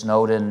 Edward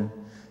Snowden,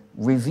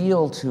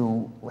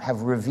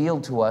 have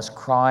revealed to us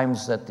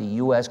crimes that the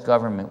US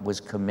government was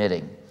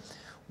committing.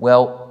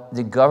 Well,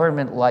 the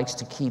government likes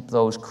to keep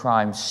those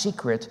crimes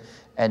secret,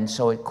 and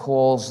so it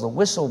calls the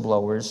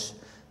whistleblowers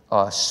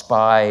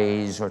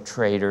spies or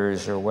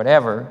traitors or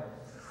whatever,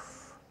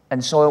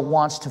 and so it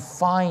wants to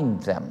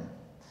find them.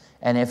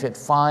 And if it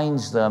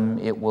finds them,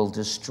 it will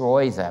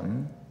destroy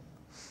them.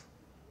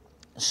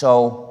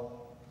 So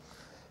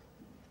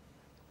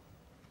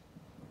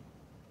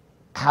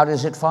how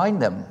does it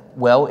find them?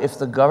 Well, if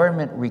the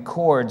government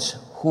records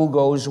who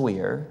goes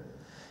where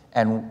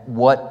and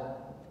what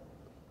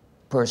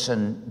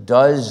person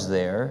does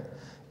there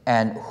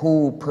and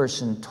who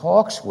person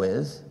talks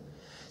with,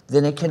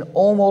 then it can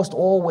almost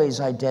always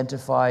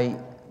identify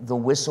the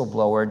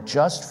whistleblower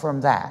just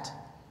from that.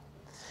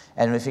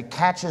 And if it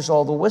catches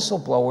all the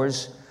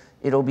whistleblowers,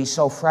 it'll be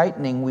so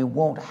frightening we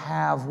won't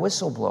have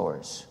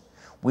whistleblowers.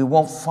 We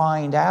won't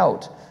find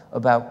out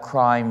about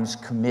crimes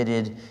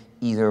committed,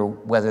 either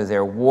whether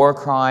they're war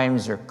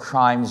crimes or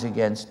crimes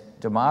against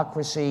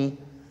democracy.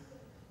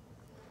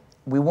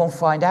 We won't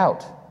find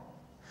out.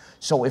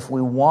 So if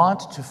we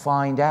want to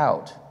find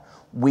out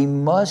We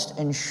must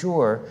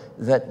ensure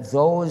that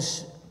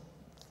those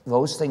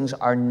things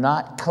are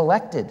not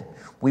collected.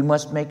 We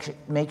must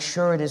make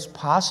sure it is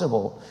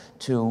possible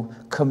to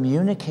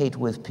communicate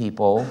with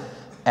people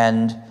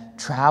and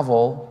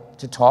travel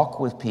to talk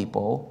with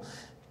people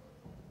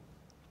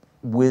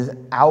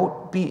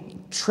without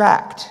being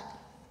tracked.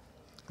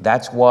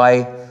 That's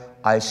why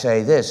I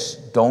say this: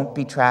 don't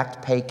be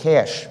tracked, pay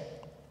cash.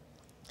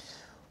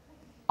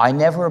 I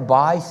never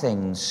buy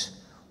things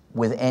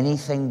with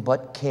anything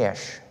but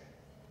cash.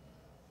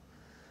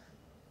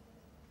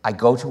 I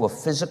go to a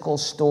physical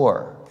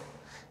store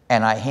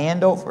and I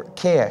hand over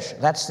cash.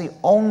 That's the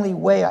only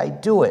way I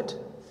do it,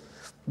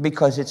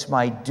 because it's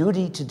my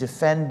duty to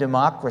defend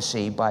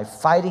democracy by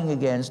fighting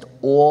against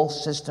all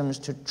systems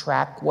to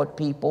track what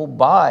people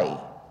buy.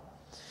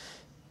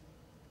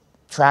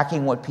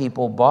 Tracking what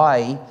people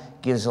buy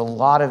gives a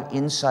lot of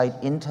insight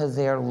into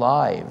their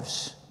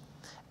lives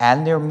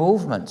and their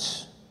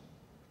movements.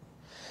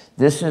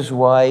 This is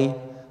why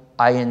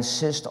I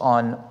insist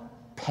on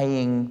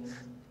paying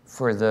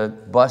for the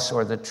bus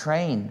or the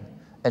train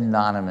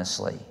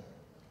anonymously,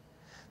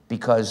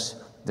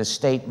 because the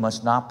state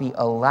must not be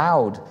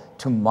allowed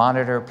to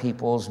monitor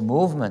people's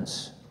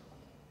movements.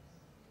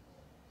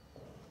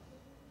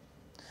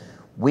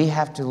 We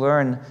have to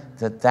learn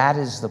that that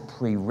is the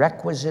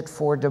prerequisite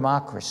for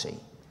democracy,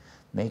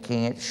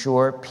 making it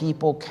sure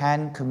people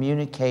can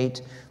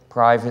communicate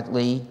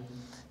privately,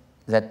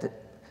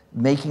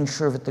 making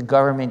sure that the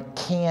government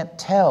can't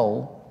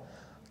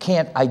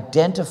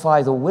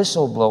identify the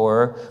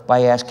whistleblower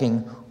by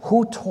asking,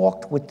 who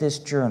talked with this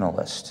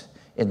journalist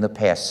in the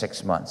past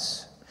 6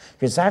 months?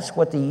 Because that's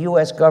what the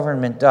US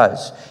government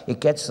does. It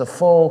gets the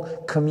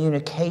full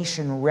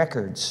communication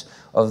records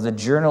of the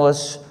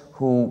journalists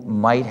who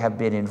might have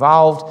been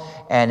involved,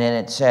 and then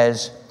it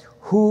says,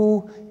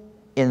 who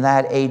in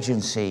that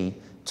agency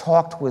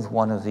talked with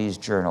one of these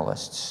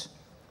journalists?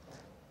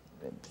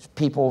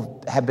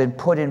 People have been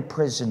put in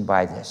prison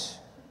by this.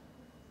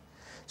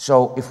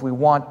 So if we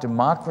want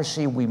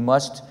democracy, we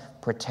must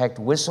protect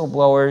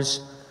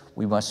whistleblowers,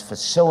 we must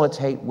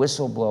facilitate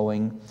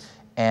whistleblowing,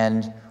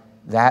 and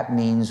that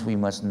means we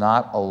must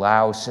not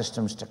allow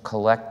systems to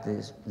collect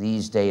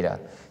these data.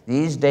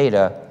 These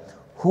data,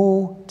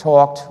 who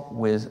talked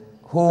with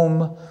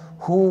whom,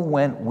 who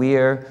went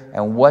where,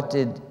 and what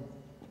did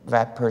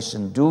that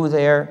person do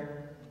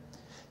there,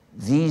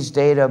 these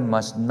data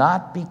must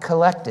not be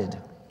collected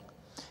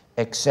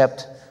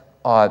except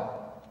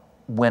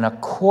when a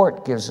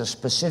court gives a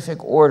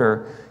specific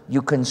order.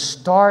 You can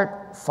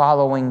start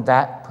following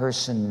that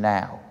person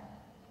now.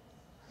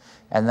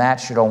 And that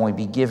should only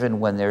be given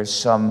when there's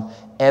some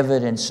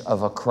evidence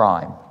of a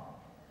crime.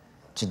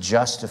 To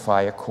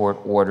justify a court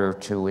order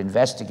to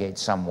investigate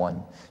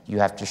someone, you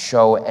have to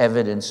show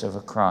evidence of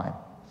a crime.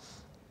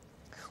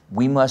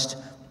 We must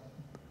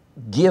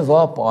give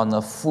up on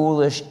the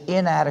foolish,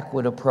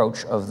 inadequate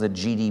approach of the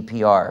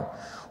GDPR,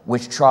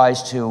 which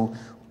tries to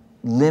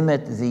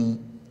limit the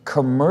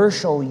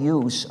commercial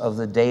use of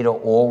the data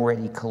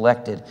already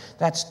collected.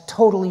 That's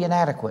totally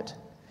inadequate.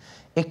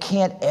 It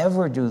can't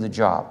ever do the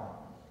job.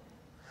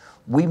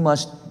 We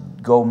must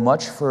go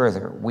much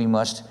further. We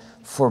must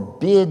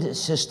forbid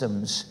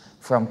systems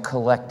from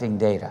collecting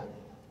data.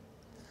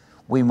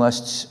 We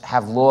must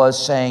have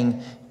laws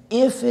saying,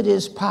 if it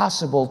is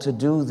possible to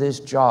do this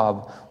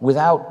job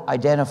without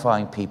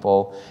identifying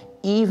people,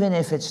 even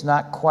if it's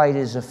not quite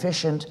as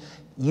efficient,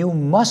 you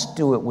must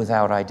do it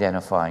without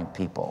identifying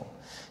people.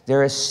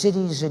 There are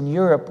cities in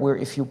Europe where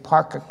if you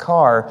park a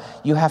car,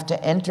 you have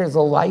to enter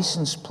the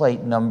license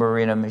plate number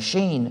in a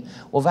machine.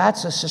 Well,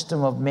 that's a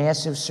system of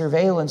massive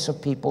surveillance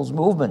of people's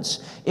movements.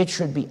 It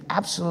should be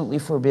absolutely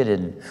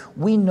forbidden.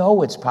 We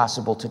know it's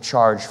possible to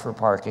charge for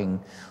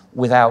parking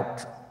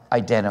without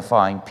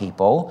identifying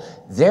people.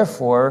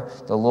 Therefore,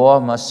 the law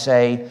must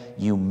say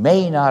you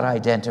may not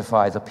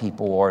identify the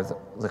people or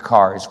the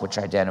cars, which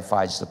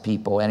identifies the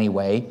people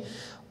anyway.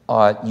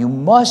 You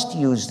must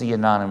use the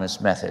anonymous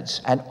methods,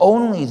 and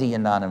only the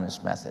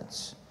anonymous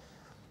methods,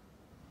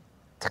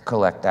 to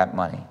collect that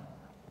money.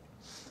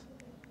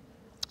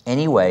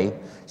 Anyway,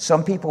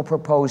 some people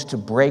propose to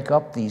break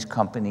up these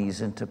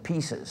companies into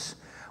pieces.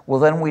 Well,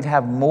 then we'd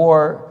have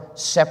more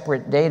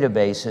separate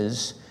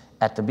databases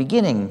at the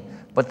beginning,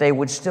 but they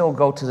would still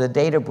go to the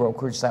data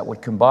brokers that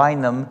would combine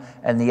them,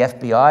 and the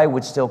FBI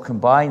would still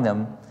combine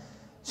them.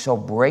 So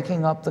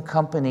breaking up the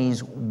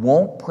companies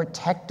won't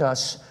protect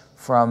us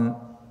from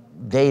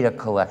data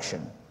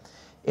collection.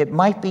 It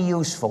might be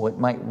useful. It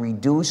might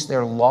reduce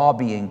their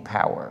lobbying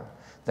power.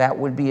 That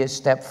would be a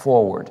step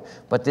forward.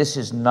 But this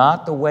is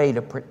not the way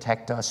to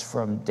protect us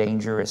from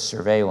dangerous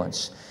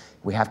surveillance.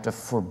 We have to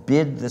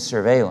forbid the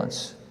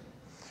surveillance.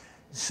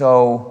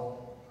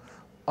 So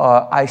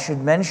I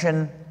should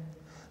mention,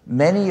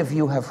 many of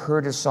you have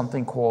heard of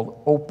something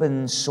called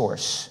open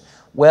source.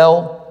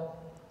 Well,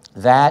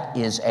 that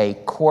is a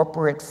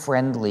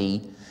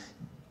corporate-friendly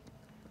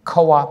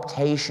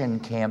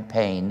co-optation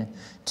campaign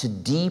to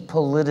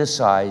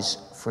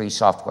depoliticize free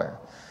software.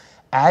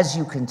 As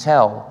you can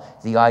tell,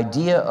 the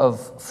idea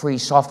of free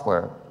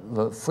software,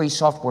 the free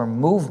software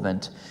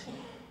movement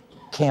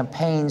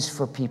campaigns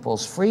for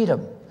people's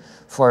freedom,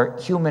 for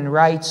human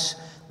rights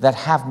that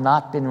have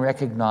not been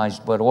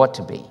recognized but ought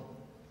to be.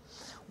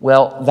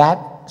 Well,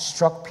 that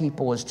struck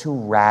people as too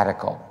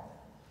radical,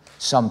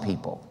 some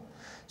people.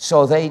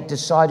 So they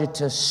decided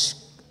to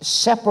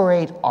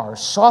separate our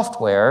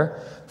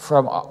software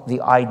from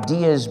the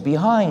ideas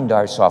behind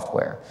our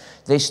software.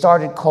 They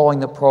started calling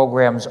the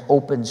programs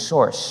open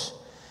source,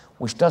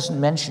 which doesn't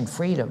mention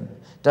freedom,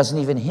 doesn't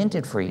even hint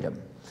at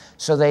freedom.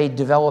 So they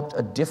developed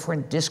a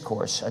different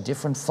discourse, a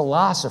different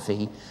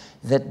philosophy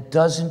that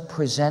doesn't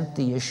present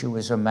the issue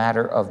as a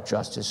matter of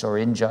justice or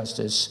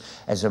injustice,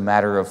 as a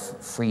matter of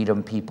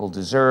freedom people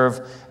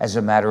deserve, as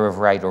a matter of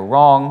right or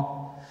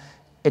wrong.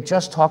 It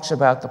just talks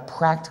about the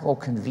practical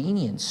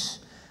convenience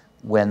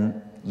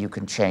when you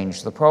can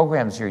change the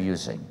programs you're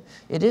using.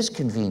 It is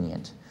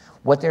convenient.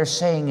 What they're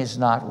saying is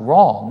not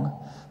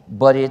wrong,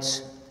 but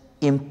it's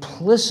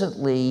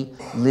implicitly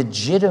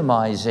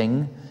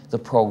legitimizing the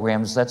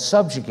programs that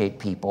subjugate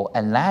people,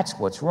 and that's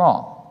what's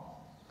wrong.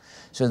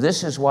 So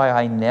this is why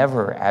I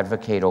never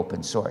advocate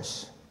open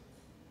source.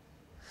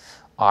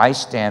 I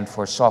stand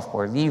for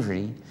software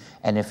liberty,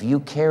 and if you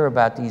care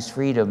about these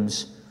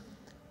freedoms,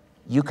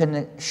 you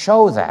can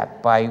show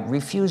that by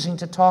refusing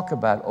to talk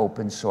about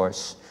open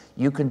source.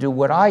 You can do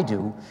what I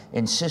do,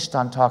 insist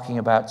on talking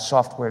about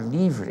software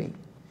liberty.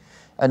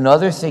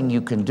 Another thing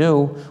you can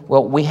do,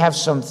 well, we have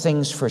some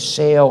things for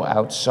sale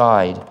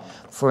outside.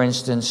 For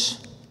instance,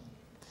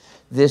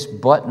 this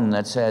button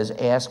that says,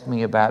 ask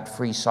me about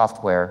free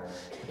software,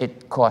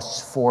 it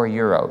costs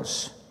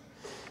 €4.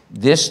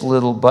 This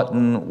little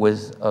button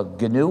with a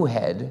GNU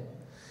head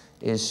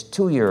is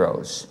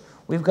 €2.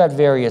 We've got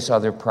various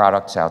other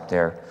products out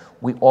there.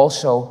 We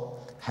also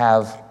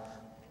have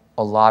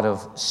a lot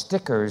of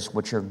stickers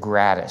which are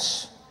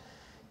gratis.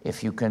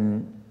 If you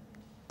can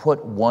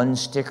put one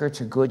sticker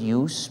to good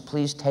use,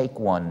 please take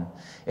one.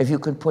 If you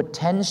can put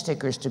 10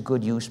 stickers to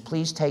good use,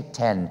 please take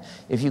 10.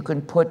 If you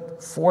can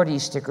put 40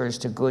 stickers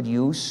to good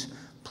use,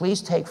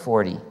 please take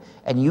 40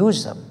 and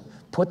use them.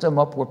 Put them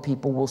up where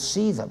people will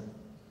see them.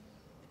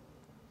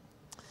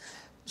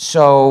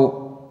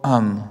 So,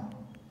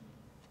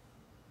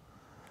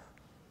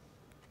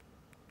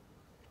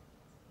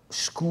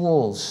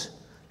 schools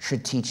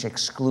should teach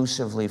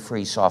exclusively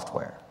free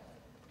software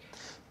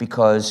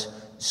because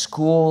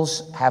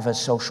schools have a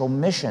social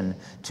mission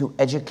to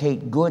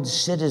educate good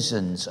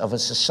citizens of a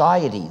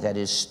society that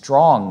is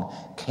strong,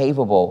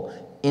 capable,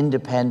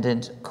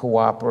 independent,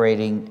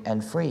 cooperating,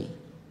 and free.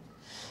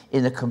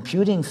 In the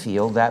computing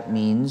field, that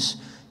means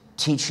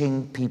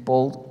teaching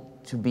people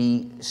to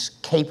be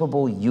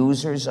capable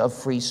users of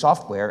free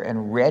software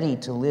and ready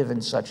to live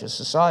in such a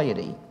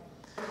society.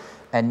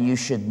 And you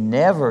should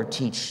never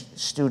teach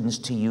students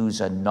to use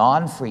a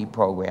non-free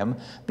program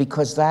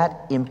because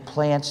that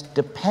implants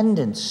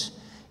dependence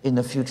in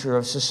the future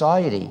of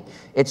society.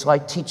 It's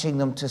like teaching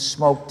them to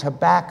smoke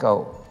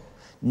tobacco.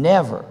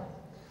 Never.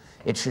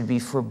 It should be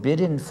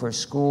forbidden for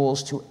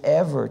schools to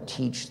ever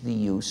teach the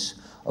use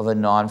of a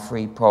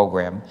non-free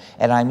program.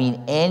 And I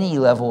mean any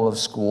level of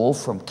school,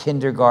 from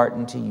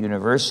kindergarten to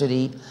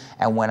university.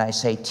 And when I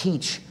say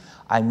teach,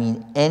 I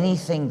mean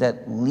anything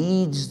that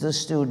leads the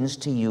students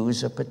to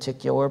use a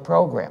particular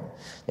program.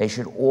 They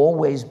should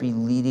always be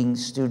leading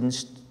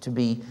students to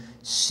be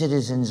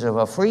citizens of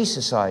a free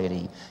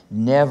society,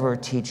 never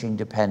teaching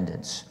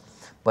dependence.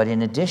 But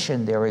in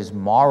addition, there is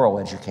moral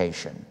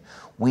education.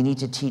 We need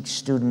to teach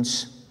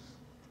students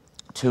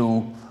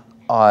to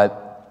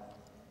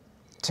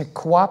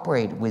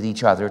cooperate with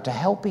each other, to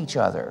help each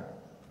other.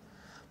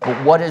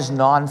 But what does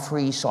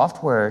non-free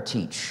software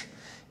teach?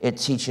 It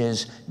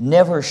teaches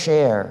never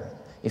share.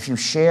 If you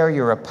share,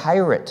 you're a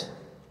pirate.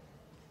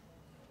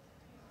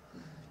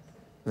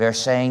 They're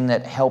saying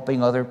that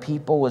helping other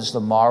people is the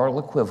moral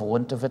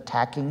equivalent of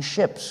attacking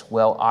ships.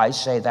 Well, I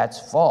say that's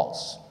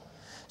false.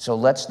 So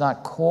let's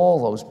not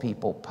call those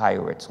people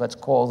pirates. Let's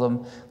call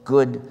them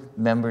good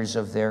members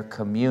of their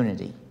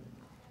community.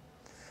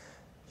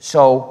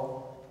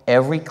 So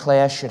every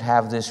class should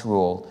have this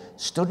rule.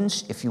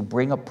 Students, if you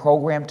bring a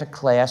program to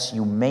class,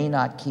 you may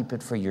not keep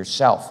it for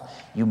yourself.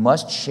 You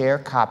must share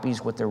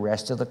copies with the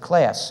rest of the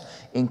class,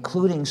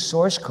 including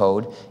source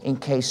code in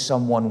case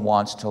someone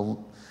wants to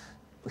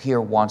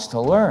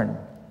learn,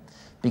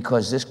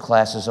 because this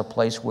class is a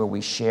place where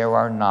we share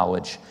our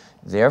knowledge.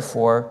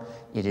 Therefore,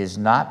 it is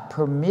not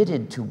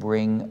permitted to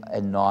bring a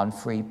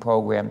non-free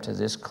program to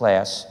this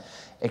class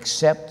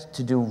except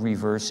to do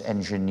reverse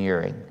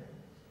engineering,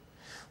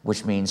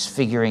 which means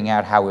figuring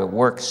out how it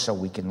works so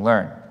we can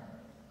learn.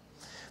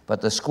 But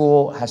the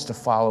school has to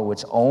follow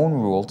its own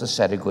rule to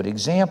set a good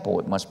example.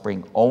 It must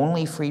bring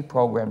only free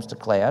programs to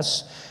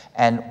class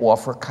and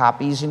offer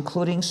copies,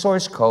 including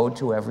source code,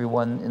 to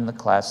everyone in the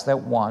class that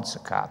wants a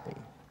copy.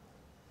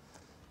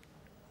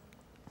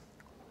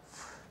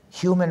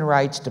 Human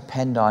rights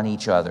depend on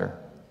each other.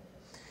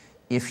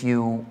 If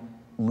you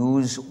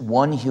lose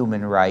one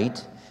human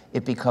right,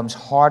 it becomes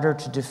harder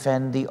to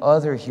defend the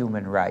other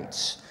human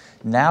rights.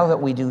 Now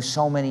that we do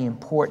so many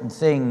important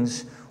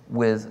things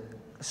with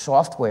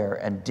software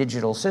and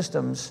digital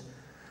systems,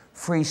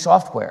 free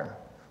software,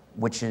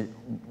 which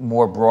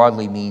more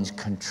broadly means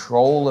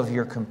control of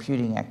your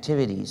computing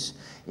activities,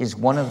 is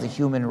one of the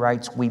human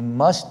rights we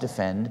must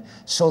defend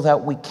so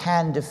that we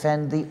can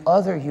defend the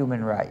other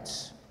human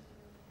rights.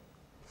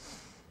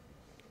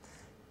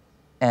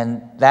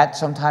 And that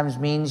sometimes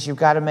means you've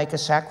got to make a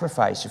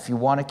sacrifice. If you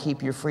want to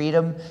keep your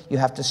freedom, you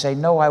have to say,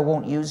 no, I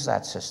won't use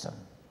that system.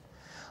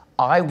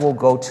 I will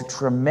go to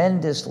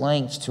tremendous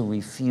lengths to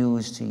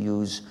refuse to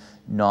use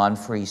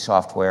non-free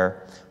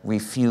software,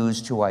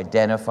 refuse to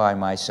identify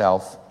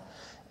myself.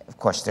 Of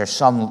course, there's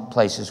some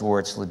places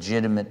where it's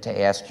legitimate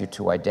to ask you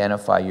to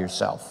identify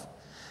yourself.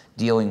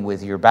 Dealing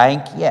with your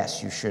bank,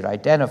 yes, you should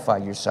identify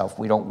yourself.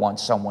 We don't want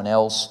someone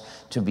else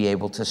to be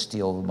able to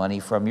steal the money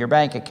from your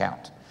bank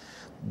account.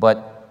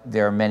 But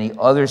there are many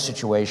other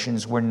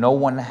situations where no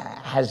one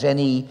has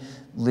any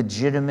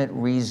legitimate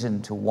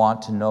reason to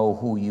want to know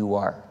who you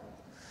are.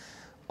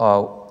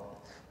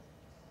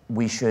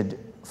 We should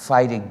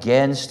fight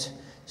against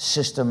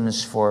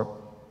systems for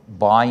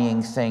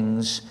buying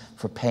things,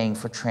 for paying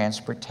for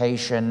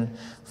transportation,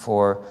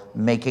 for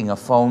making a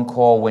phone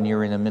call when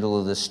you're in the middle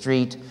of the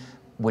street,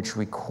 which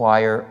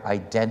require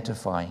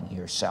identifying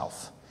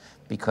yourself,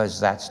 because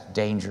that's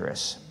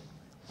dangerous.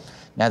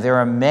 Now, there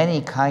are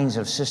many kinds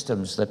of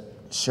systems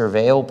that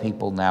surveil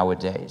people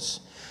nowadays.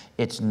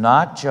 It's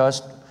not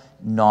just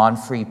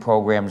non-free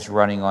programs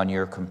running on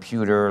your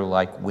computer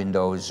like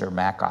Windows or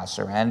Mac OS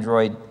or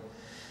Android.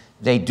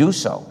 They do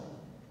so,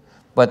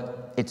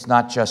 but it's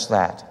not just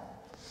that.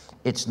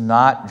 It's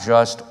not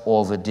just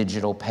all the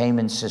digital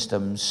payment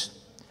systems.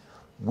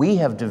 We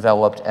have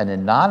developed an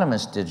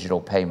anonymous digital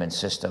payment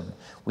system.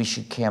 We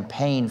should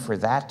campaign for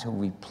that to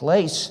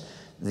replace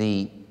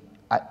the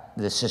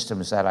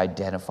systems that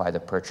identify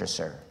the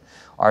purchaser.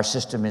 Our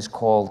system is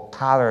called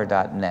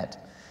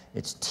Taler.net.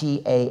 It's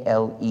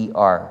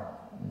TALER.net.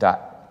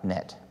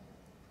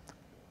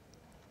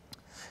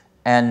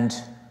 And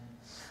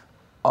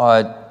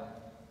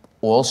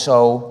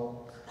also,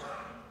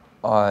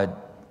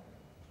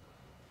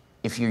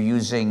 if you're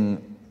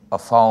using a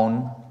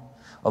phone,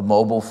 a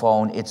mobile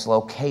phone, its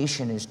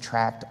location is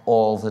tracked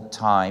all the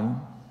time,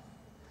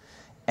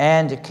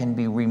 and it can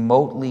be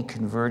remotely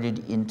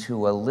converted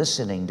into a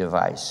listening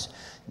device.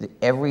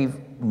 Every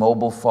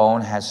mobile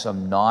phone has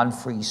some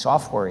non-free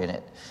software in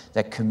it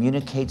that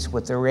communicates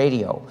with the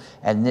radio,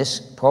 and this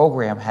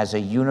program has a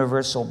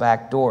universal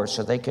backdoor,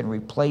 so they can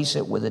replace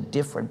it with a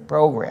different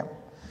program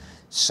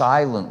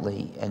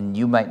silently, and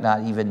you might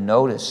not even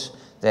notice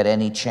that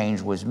any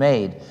change was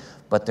made,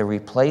 but the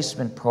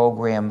replacement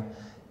program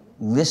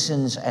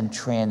listens and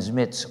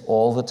transmits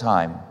all the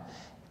time,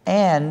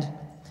 and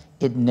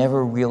it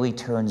never really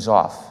turns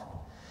off.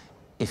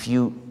 If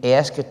you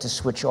ask it to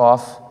switch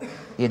off,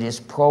 it is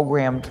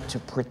programmed to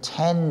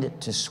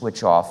pretend to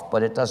switch off,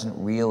 but it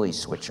doesn't really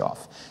switch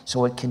off.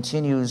 So it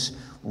continues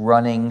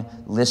running,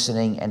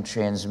 listening, and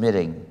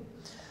transmitting.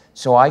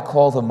 So I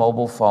call the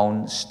mobile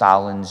phone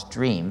Stalin's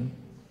dream,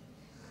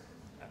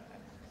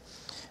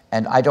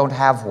 and I don't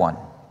have one.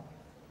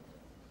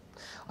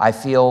 I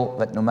feel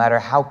that no matter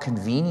how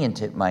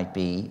convenient it might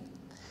be,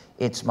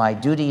 it's my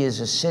duty as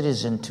a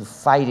citizen to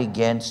fight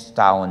against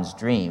Stalin's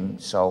dream,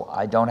 so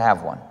I don't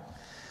have one.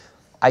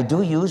 I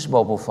do use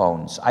mobile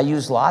phones. I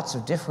use lots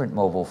of different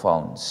mobile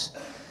phones.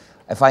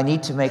 If I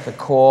need to make a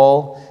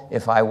call,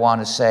 if I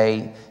want to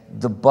say,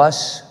 the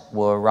bus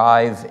will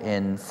arrive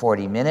in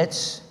 40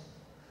 minutes,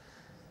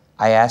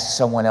 I ask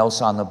someone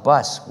else on the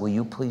bus, will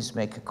you please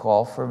make a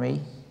call for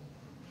me?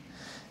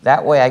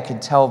 That way I can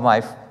tell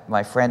my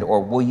friend,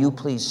 or will you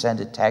please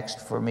send a text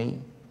for me?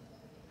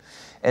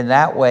 And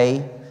that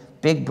way,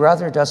 Big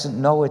Brother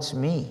doesn't know it's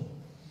me.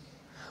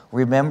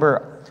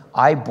 Remember,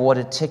 I bought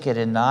a ticket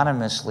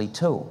anonymously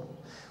too.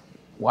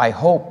 I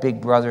hope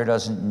Big Brother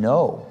doesn't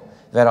know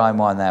that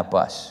I'm on that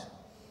bus.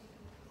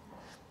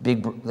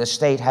 The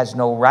state has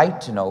no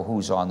right to know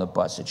who's on the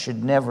bus. It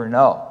should never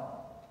know.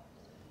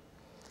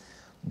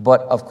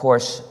 But of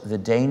course, the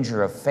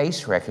danger of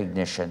face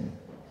recognition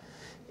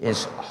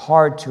is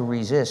hard to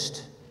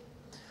resist.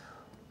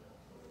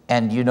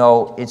 And you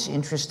know, it's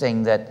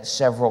interesting that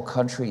several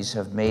countries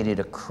have made it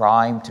a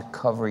crime to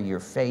cover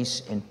your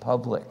face in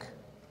public.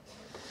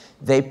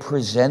 They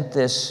present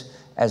this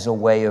as a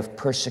way of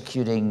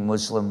persecuting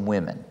Muslim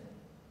women.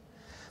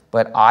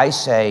 But I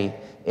say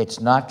it's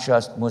not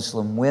just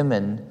Muslim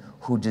women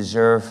who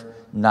deserve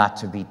not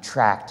to be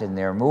tracked in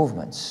their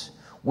movements.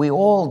 We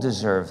all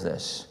deserve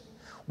this.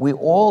 We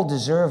all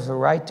deserve the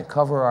right to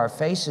cover our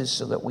faces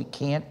so that we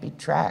can't be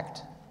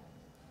tracked.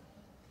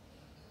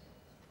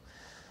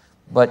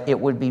 But it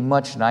would be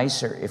much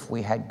nicer if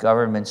we had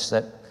governments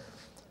that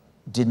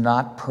did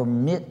not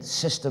permit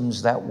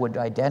systems that would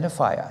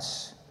identify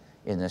us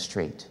in the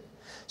street,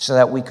 so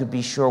that we could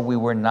be sure we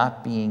were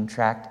not being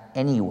tracked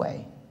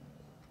anyway.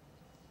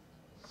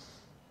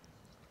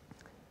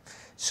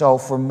 So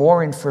for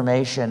more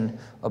information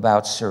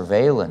about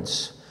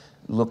surveillance,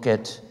 look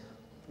at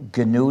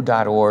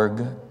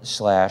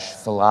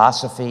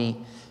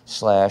gnu.org/philosophy/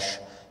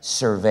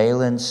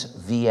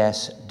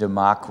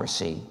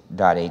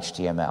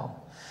 surveillancevsdemocracy.html.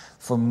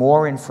 For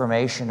more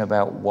information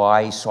about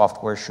why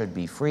software should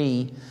be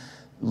free,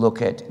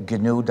 look at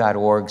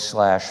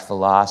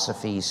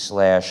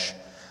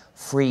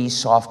gnu.org/philosophy/free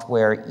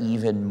software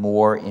even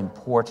more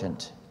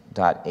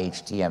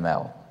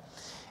important.html.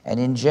 And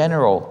in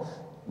general,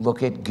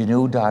 look at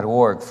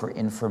gnu.org for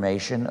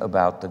information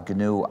about the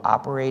GNU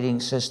operating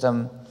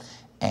system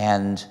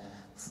and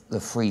the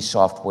free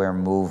software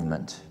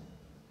movement.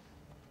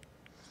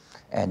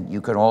 And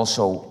you can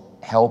also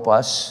help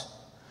us.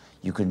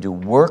 You can do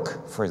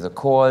work for the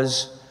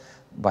cause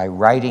by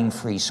writing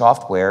free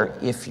software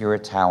if you're a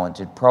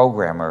talented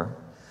programmer.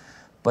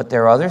 But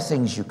there are other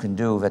things you can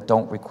do that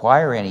don't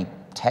require any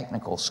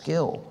technical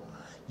skill.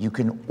 You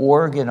can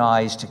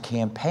organize to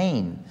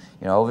campaign.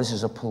 You know, this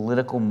is a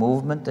political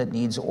movement that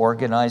needs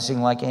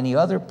organizing like any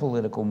other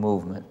political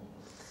movement.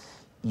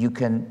 You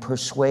can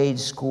persuade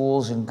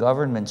schools and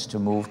governments to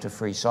move to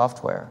free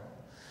software.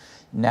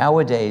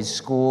 Nowadays,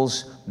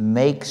 schools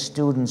make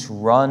students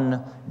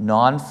run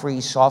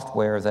non-free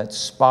software that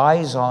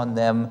spies on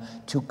them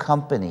to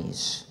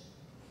companies.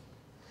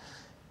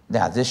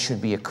 Now, this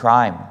should be a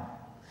crime.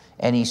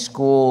 Any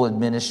school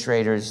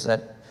administrators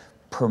that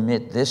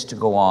permit this to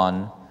go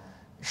on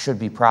should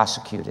be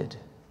prosecuted.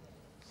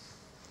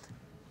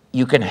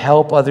 You can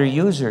help other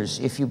users.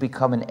 If you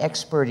become an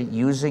expert at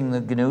using the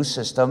GNU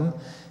system,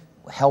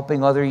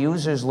 helping other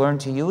users learn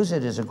to use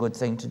it is a good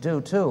thing to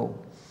do too.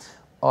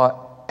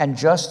 And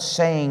just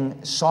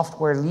saying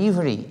software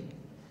libre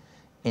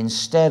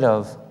instead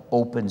of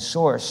open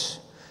source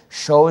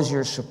shows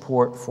your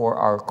support for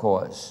our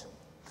cause.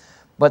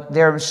 But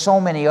there are so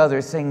many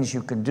other things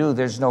you can do,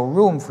 there's no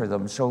room for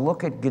them. So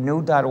look at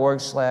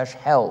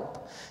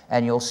gnu.org/help,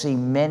 and you'll see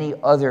many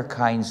other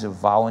kinds of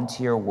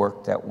volunteer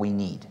work that we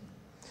need.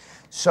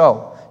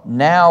 So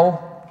now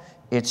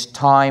it's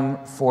time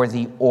for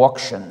the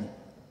auction.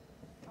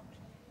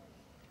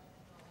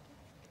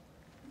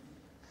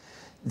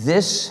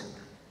 This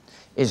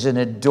is an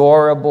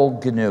adorable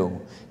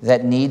GNU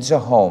that needs a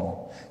home.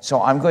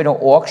 So I'm going to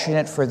auction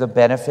it for the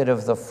benefit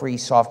of the Free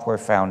Software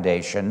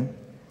Foundation.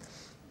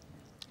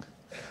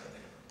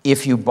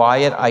 If you buy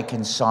it, I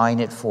can sign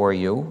it for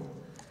you.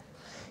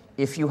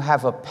 If you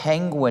have a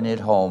penguin at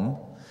home,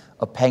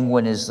 a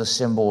penguin is the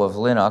symbol of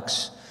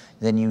Linux,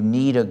 then you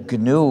need a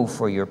GNU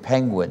for your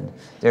penguin.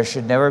 There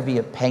should never be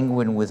a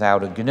penguin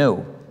without a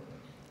GNU.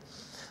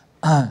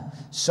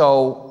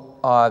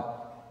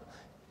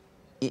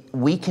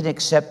 We can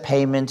accept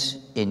payment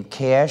in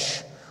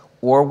cash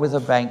or with a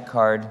bank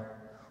card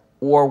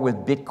or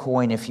with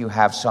Bitcoin if you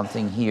have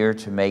something here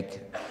to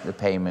make the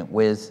payment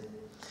with.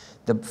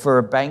 For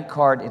a bank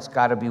card, it's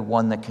got to be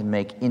one that can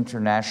make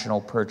international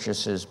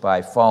purchases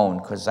by phone,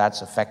 because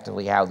that's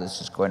effectively how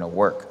this is going to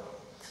work.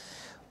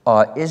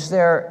 Is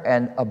there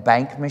a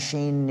bank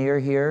machine near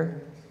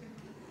here?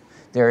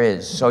 There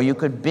is. So you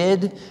could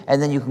bid,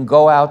 and then you can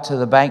go out to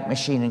the bank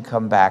machine and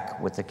come back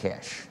with the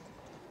cash.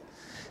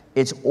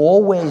 It's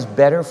always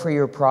better for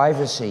your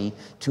privacy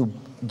to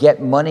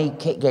get money,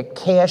 get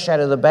cash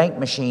out of the bank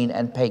machine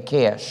and pay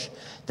cash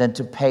than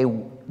to pay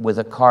with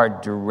a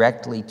card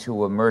directly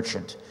to a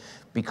merchant.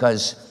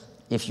 Because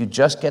if you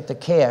just get the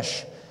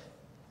cash,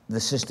 the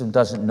system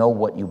doesn't know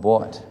what you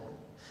bought.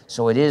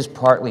 So it is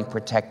partly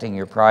protecting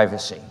your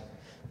privacy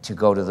to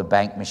go to the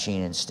bank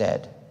machine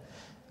instead.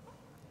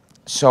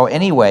 So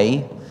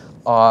anyway,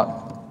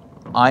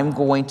 I'm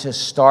going to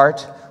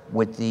start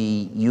with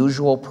the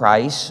usual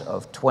price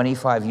of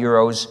 25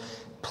 euros.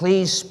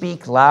 Please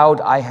speak loud,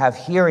 I have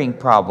hearing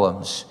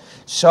problems.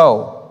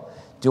 So,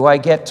 do I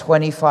get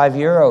 25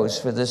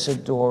 euros for this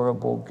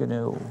adorable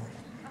GNU?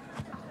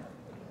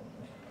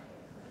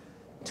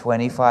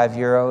 25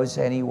 euros,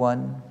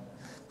 anyone,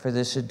 for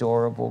this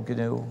adorable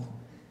GNU?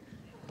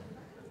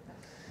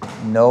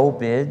 No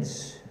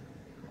bids?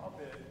 I'll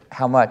bid.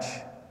 How much?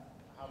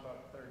 How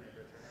about 30,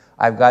 Richard?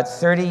 I've got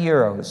 30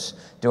 euros.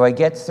 Do I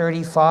get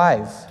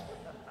 35?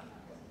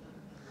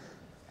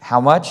 How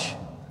much?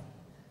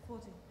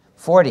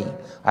 40.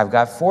 I've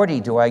got 40.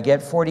 Do I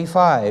get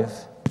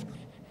 45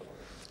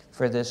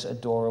 for this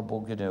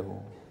adorable GNU?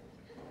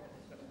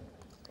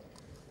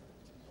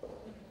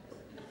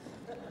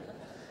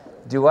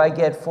 Do I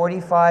get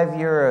 45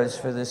 euros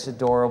for this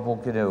adorable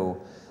GNU?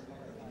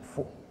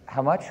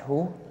 How much?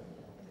 Who?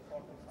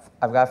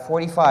 I've got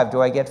 45.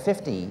 Do I get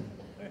 50?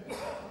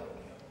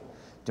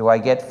 Do I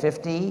get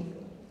 50?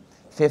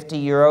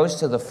 50 euros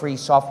to the Free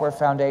Software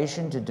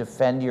Foundation to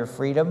defend your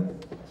freedom?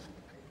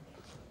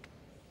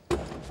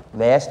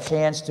 Last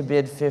chance to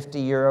bid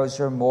 50 euros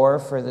or more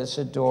for this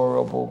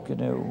adorable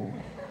GNU.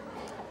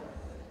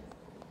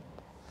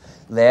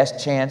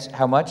 Last chance,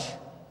 how much?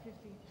 50.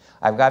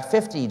 I've got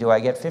 50. Do I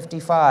get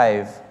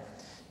 55?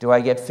 Do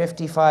I get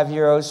 55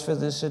 euros for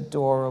this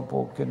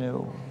adorable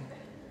GNU?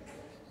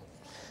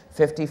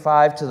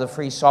 55 to the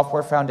Free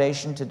Software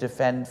Foundation to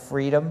defend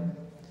freedom.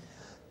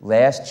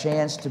 Last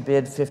chance to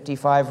bid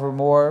 55 or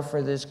more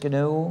for this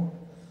GNU.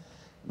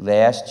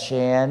 Last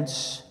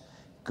chance.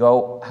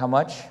 Go, how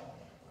much?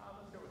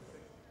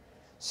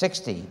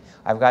 60.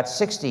 I've got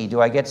 60. Do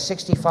I get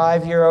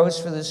 65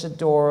 euros for this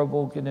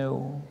adorable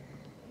GNU?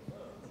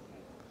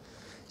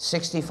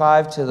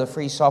 65 to the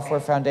Free Software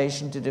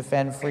Foundation to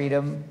defend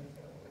freedom.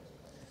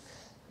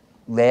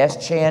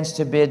 Last chance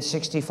to bid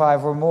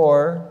 65 or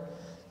more.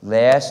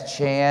 Last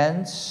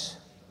chance.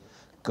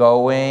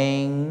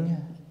 Going.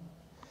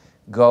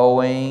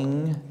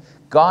 Gone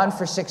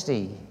for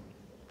 60.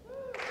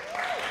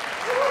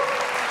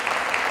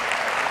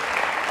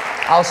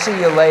 I'll see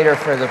you later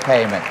for the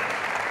payment.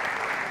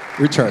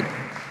 Richard.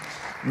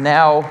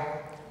 Now,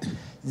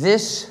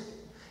 this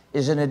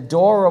is an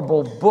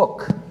adorable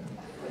book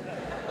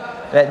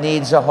that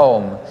needs a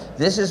home.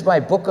 This is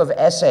my book of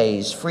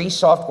essays, Free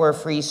Software,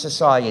 Free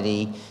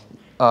Society.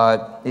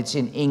 It's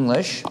in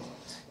English,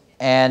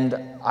 and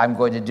I'm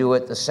going to do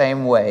it the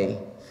same way.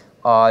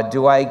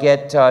 Do I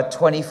get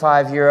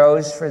 25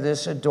 euros for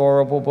this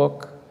adorable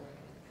book?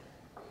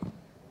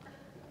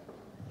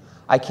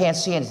 I can't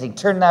see anything.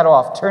 Turn that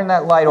off. Turn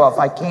that light off.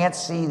 I can't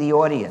see the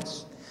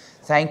audience.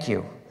 Thank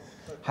you.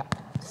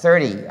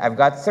 30. I've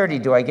got 30.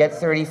 Do I get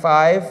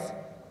 35?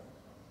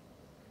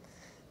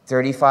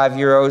 35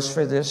 euros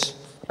for this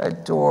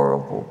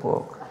adorable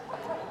book.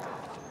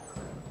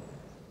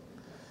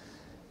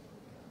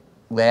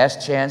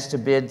 Last chance to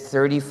bid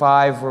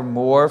 35 or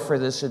more for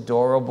this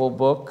adorable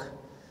book.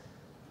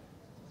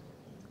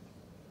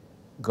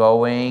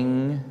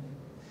 Gone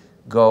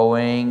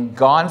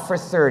for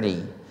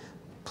 30.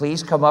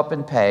 Please come up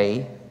and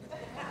pay.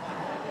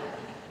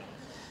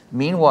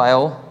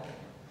 Meanwhile,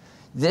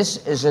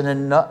 this is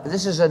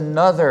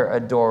another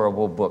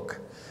adorable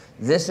book.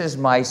 This is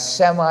my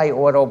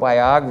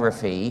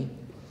semi-autobiography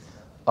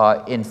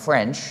in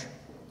French,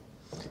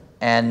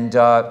 and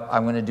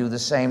I'm going to do the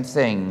same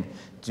thing.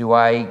 Do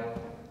I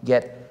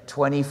get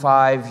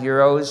 25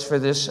 euros for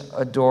this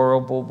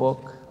adorable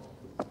book,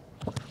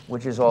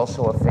 which is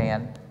also a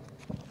fan?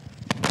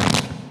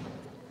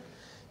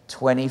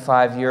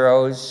 25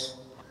 euros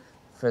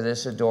for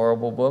this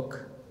adorable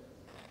book.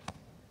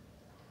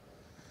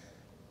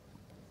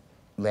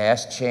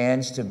 Last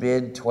chance to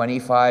bid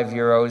 25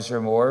 euros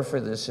or more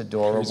for this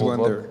adorable book. There's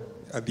one there.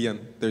 At the end,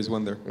 there's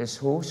one there. Is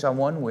who?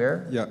 Someone?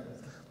 Where? Yeah.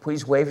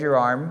 Please wave your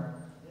arm.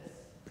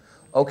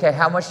 Okay,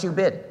 how much do you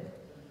bid?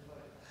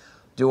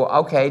 Do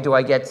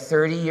I get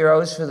 30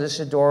 euros for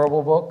this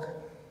adorable book?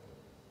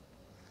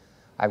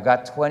 I've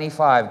got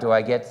 25. Do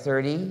I get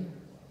 30?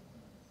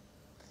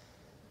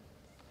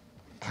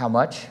 How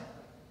much?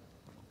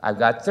 I've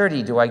got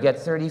 30. Do I get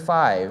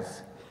 35?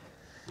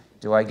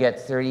 Do I get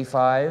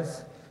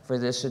 35 for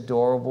this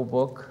adorable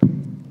book?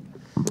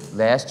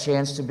 Last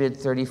chance to bid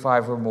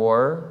 35 or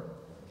more.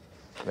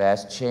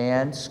 Last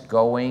chance.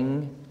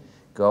 Gone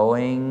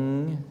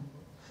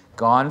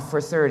for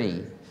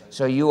 30.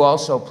 So you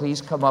also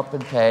please come up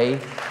and pay,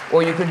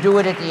 or you can do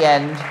it at the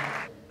end.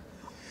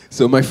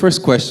 So my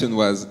first question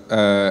was,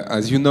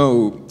 as you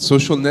know,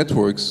 social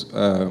networks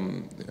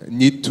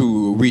need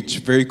to reach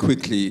very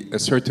quickly a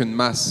certain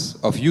mass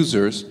of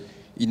users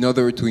in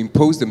order to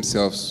impose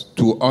themselves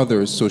to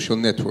other social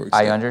networks.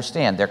 I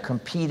understand. They're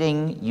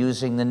competing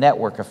using the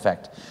network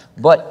effect.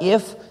 But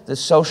if the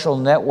social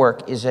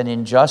network is an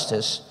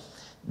injustice,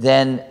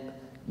 then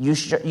you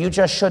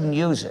just shouldn't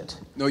use it.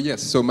 No,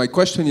 yes. So my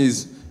question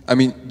is, I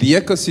mean, the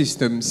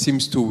ecosystem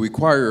seems to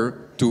require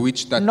to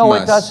reach that mass. No,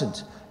 it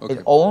doesn't. Okay.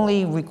 It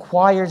only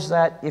requires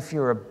that if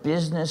you're a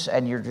business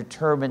and you're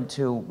determined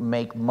to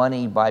make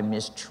money by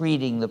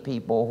mistreating the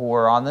people who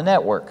are on the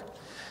network.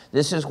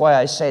 This is why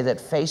I say that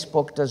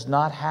Facebook does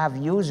not have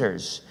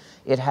users.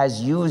 It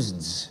has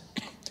useds.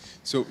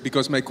 So,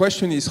 because my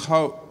question is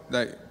how,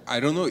 like,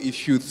 I don't know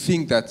if you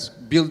think that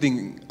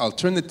building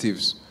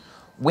alternatives.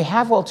 We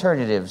have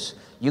alternatives.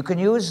 You can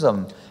use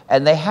them.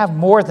 And they have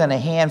more than a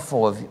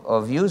handful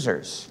of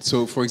users.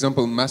 So, for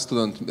example,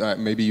 Mastodon,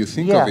 maybe you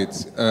think Yeah. of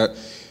it.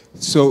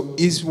 So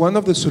is one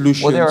of the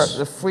solutions... Well, there are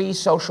the free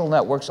social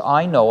networks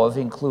I know of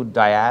include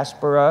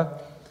Diaspora,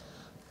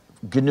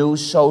 GNU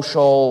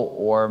Social,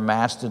 or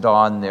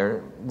Mastodon,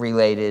 they're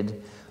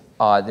related.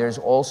 There's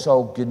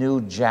also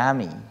GNU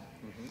Jammy,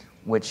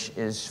 which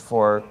is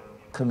for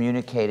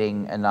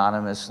communicating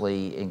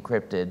anonymously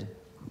encrypted.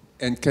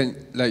 And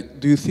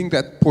do you think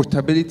that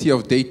portability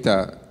of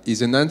data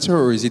is an answer,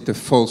 or is it a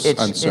false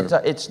answer?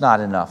 It's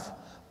not enough.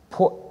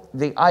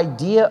 The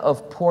idea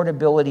of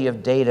portability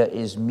of data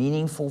is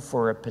meaningful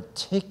for a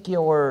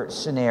particular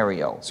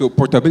scenario. So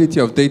portability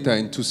of data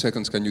in 2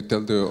 seconds, can you tell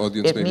the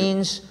audience It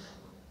means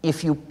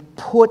if you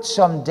put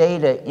some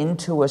data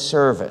into a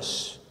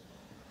service,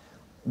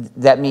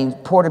 that means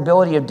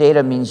portability of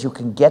data means you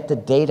can get the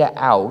data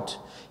out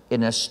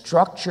in a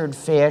structured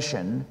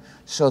fashion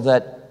so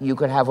that you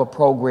could have a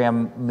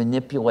program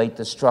manipulate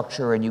the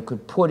structure and you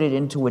could put it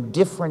into a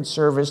different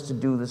service to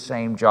do the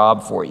same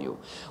job for you.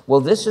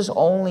 Well, this is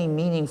only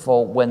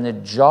meaningful when the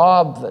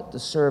job that the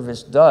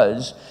service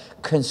does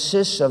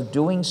consists of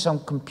doing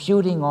some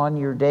computing on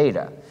your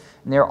data.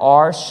 And there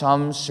are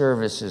some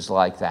services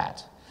like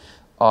that.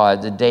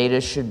 The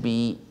data should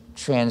be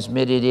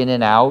transmitted in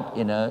and out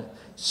in a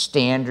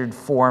standard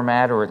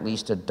format, or at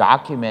least a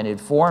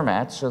documented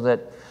format, so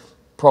that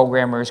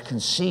programmers can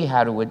see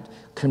how to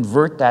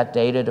convert that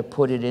data to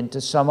put it into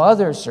some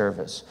other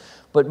service.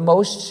 But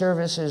most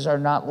services are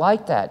not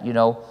like that. You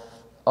know,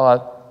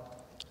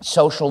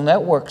 social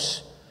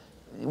networks,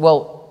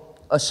 well,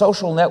 a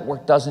social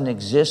network doesn't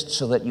exist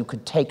so that you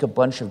could take a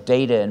bunch of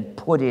data and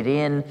put it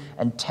in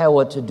and tell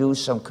it to do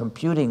some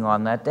computing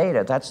on that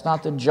data. That's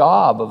not the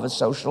job of a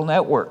social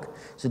network.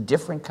 It's a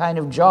different kind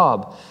of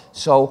job.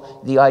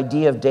 So the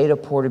idea of data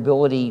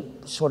portability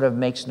sort of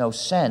makes no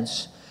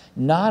sense.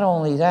 Not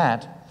only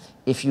that,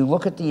 if you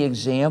look at the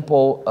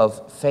example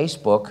of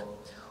Facebook,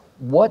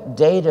 what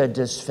data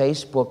does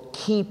Facebook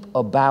keep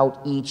about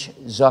each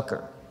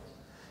Zucker?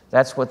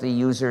 That's what the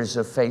users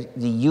of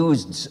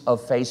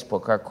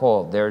Facebook are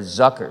called. They're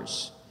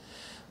Zuckers.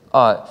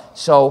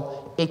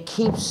 So it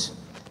keeps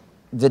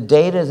the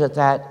data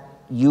that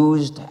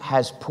used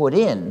has put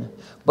in,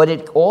 but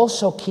it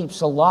also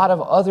keeps a lot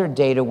of other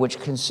data which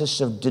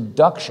consists of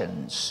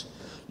deductions.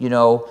 You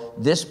know,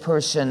 this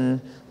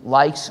person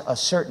likes a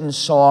certain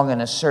song in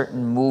a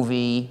certain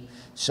movie,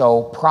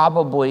 so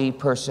probably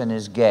person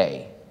is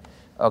gay.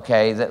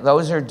 Okay,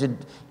 those are,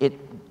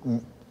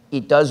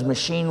 it does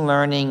machine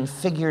learning,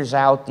 figures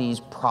out these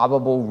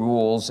probable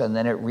rules, and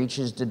then it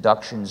reaches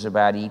deductions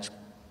about each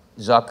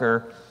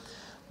Zucker.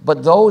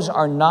 But those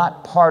are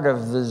not part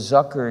of the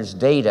Zucker's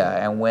data,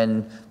 and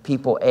when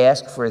people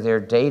ask for their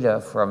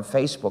data from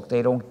Facebook,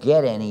 they don't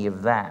get any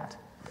of that.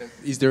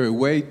 Is there a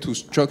way to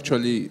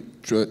structurally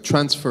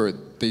transfer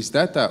this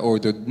data, or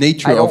the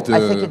nature of the... I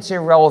think it's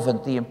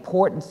irrelevant. The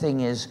important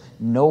thing is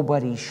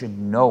nobody should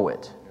know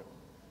it.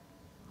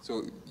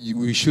 So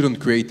we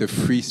shouldn't create a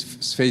free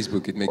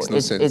Facebook. It makes no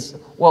sense.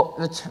 Well,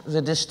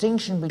 the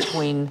distinction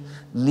between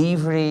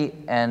libre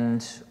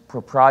and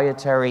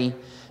proprietary,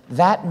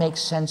 that makes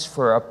sense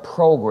for a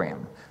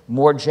program.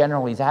 More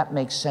generally, that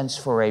makes sense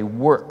for a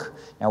work.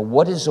 Now,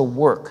 what is a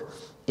work?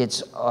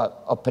 It's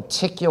a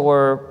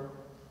particular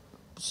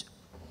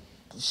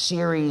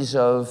series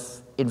of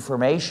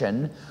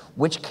information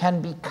which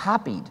can be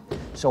copied.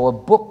 So a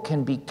book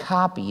can be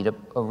copied,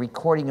 a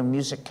recording of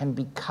music can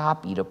be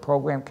copied, a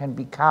program can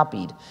be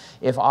copied.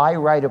 If I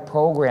write a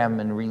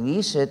program and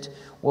release it,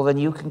 well, then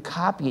you can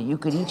copy it. You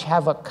could each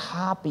have a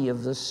copy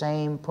of the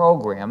same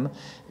program.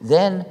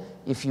 Then,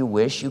 if you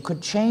wish, you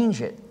could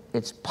change it.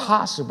 It's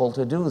possible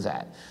to do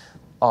that.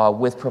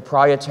 With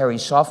proprietary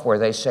software,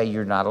 they say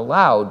you're not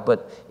allowed,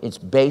 but it's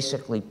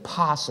basically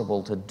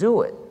possible to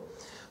do it.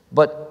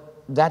 But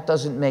that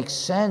doesn't make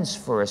sense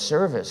for a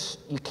service.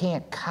 You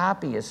can't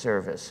copy a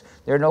service.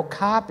 There are no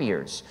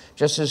copiers,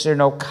 just as there are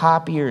no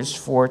copiers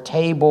for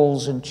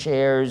tables and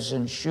chairs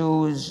and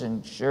shoes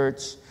and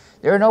shirts.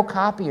 There are no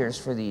copiers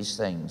for these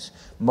things.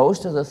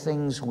 Most of the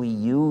things we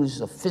use,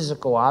 the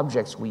physical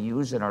objects we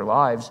use in our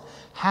lives,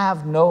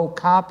 have no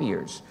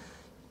copiers.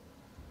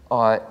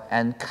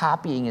 And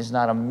copying is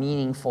not a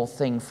meaningful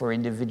thing for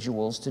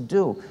individuals to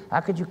do.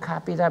 How could you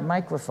copy that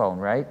microphone,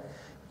 right?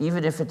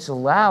 Even if it's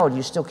allowed,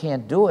 you still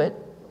can't do it.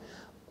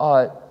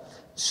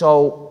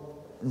 So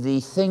the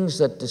things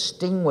that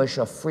distinguish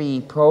a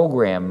free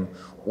program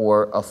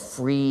or a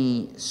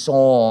free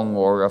song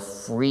or a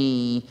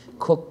free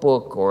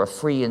cookbook or a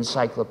free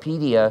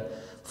encyclopedia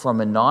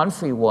from a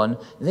non-free one,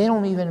 they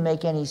don't even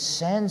make any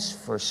sense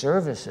for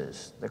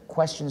services. They're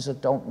questions that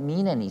don't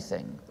mean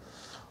anything.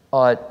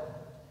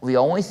 The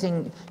only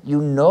thing,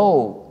 you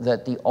know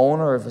that the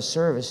owner of a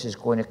service is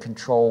going to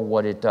control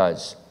what it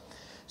does.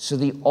 So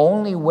the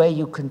only way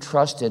you can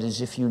trust it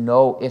is if you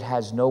know it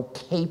has no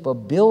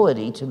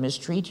capability to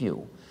mistreat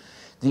you.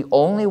 The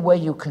only way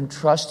you can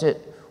trust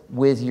it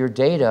with your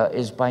data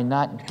is by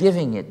not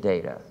giving it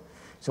data.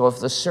 So if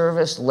the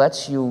service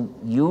lets you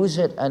use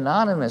it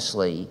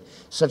anonymously,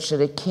 such that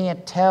it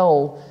can't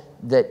tell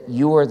that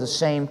you are the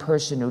same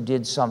person who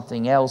did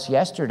something else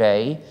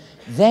yesterday,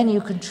 then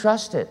you can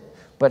trust it.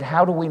 But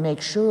how do we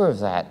make sure of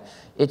that?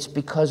 It's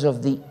because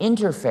of the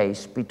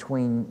interface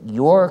between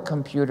your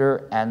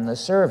computer and the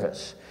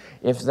service.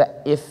 If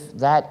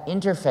that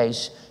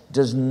interface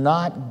does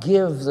not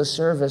give the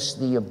service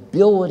the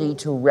ability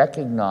to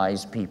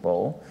recognize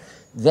people,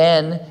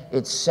 then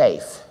it's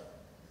safe.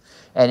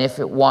 And if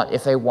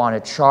they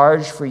want to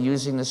charge for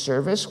using the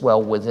service,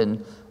 well, with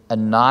an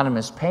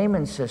anonymous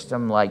payment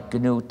system like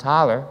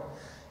gnu+linux,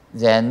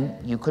 then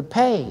you could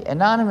pay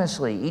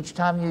anonymously each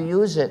time you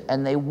use it,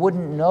 and they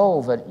wouldn't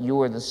know that you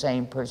were the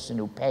same person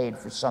who paid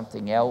for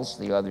something else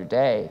the other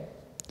day.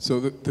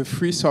 So the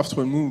free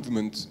software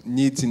movement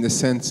needs, in a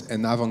sense,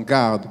 an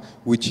avant-garde,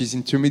 which is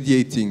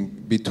intermediating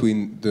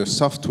between the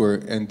software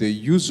and the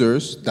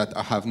users that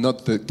have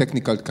not the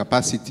technical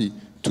capacity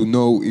to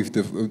know if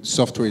the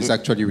software is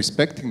actually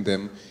respecting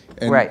them.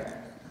 And right.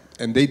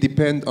 And they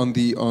depend on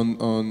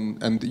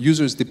and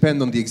users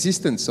depend on the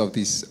existence of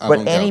this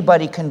avant-garde. But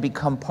anybody can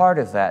become part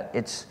of that.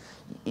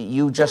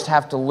 You just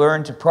have to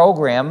learn to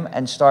program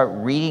and start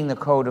reading the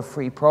code of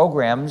free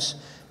programs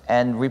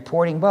and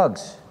reporting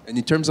bugs. And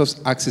in terms of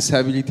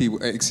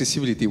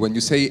accessibility, when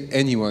you say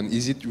anyone,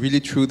 is it really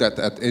true that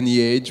at any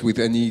age, with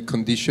any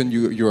condition,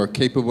 you are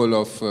capable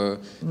of...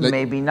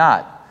 Maybe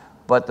not.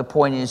 But the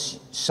point is,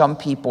 some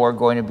people are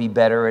going to be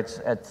better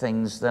at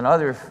things than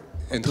other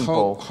And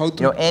people. how You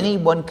know,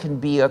 anyone can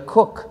be a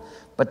cook,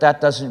 but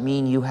that doesn't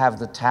mean you have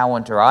the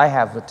talent or I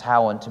have the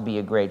talent to be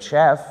a great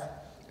chef.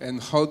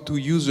 And how do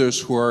users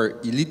who are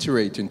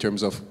illiterate in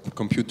terms of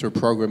computer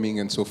programming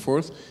and so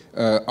forth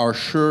are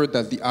sure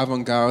that the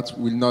avant-garde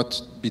will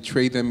not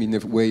betray them in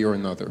a way or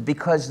another?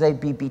 Because they'd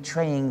be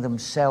betraying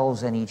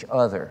themselves and each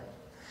other.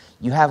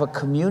 You have a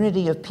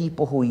community of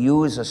people who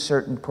use a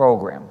certain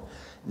program.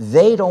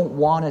 They don't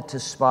want it to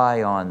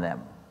spy on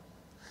them.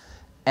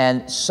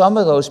 And some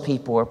of those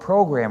people are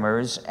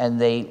programmers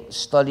and they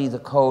study the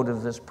code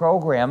of this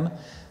program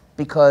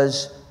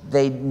because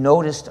they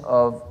noticed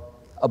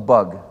a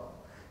bug.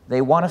 They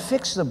want to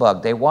fix the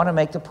bug. They want to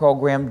make the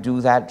program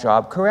do that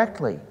job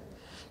correctly.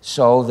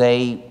 So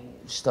they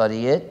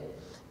study it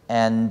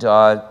and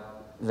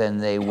then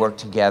they work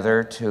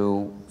together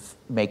to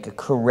make a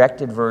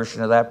corrected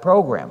version of that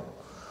program.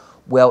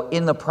 Well,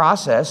 in the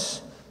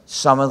process,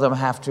 some of them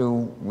have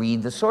to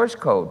read the source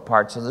code,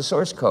 parts of the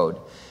source code,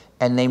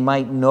 and they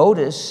might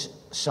notice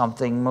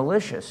something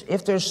malicious.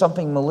 If there's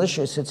something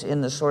malicious, it's in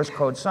the source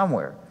code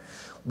somewhere.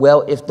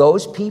 Well, if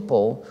those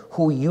people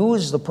who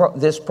use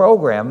this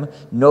program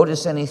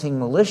notice anything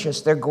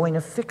malicious, they're going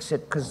to fix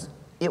it because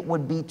it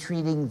would be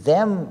treating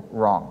them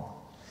wrong.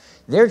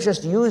 They're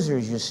just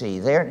users, you see.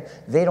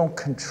 They don't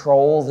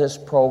control this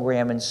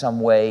program in some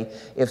way.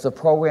 If the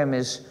program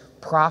is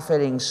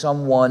profiting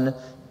someone,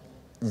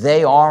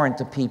 they aren't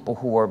the people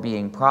who are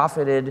being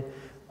profited.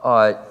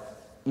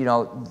 You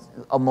know,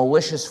 a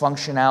malicious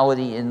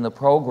functionality in the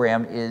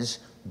program is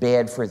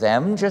bad for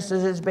them just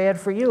as it's bad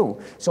for you.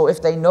 So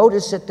if they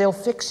notice it, they'll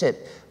fix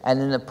it.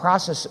 And in the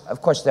process,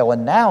 of course, they'll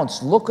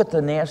announce, look at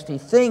the nasty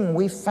thing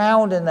we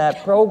found in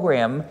that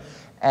program,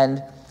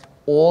 and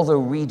all the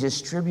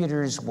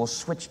redistributors will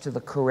switch to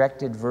the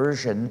corrected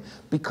version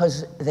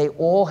because they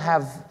all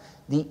have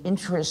the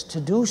interest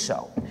to do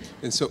so.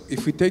 And so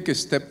if we take a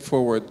step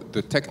forward,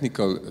 the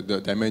technical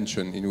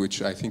dimension in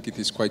which I think it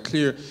is quite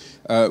clear,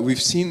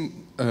 we've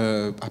seen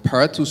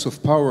apparatus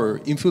of power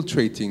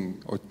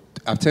infiltrating or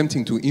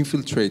attempting to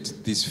infiltrate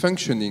this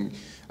functioning,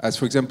 as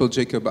for example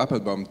Jacob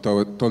Appelbaum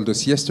told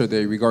us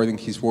yesterday regarding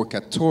his work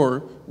at Tor,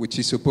 which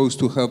is supposed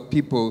to help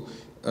people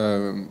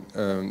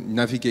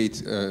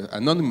navigate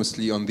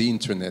anonymously on the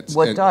internet.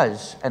 Well, it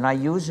does, and I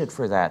use it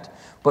for that.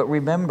 But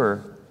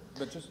remember,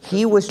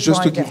 he was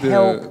trying to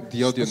help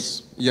the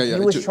audience. He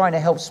was trying to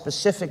help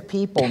specific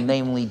people,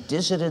 namely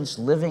dissidents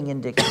living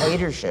in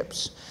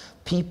dictatorships,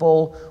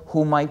 people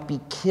who might be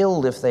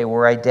killed if they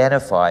were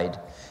identified,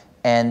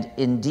 and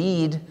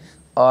indeed,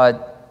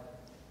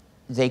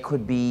 they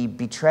could be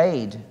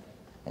betrayed,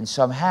 and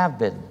some have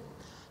been.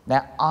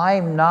 Now,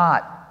 I'm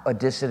not a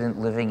dissident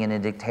living in a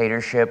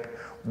dictatorship.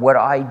 What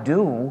I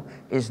do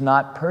is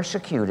not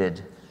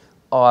persecuted.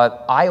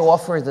 I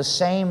offer the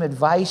same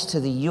advice to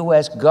the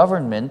US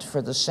government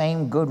for the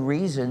same good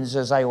reasons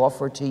as I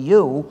offer to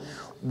you.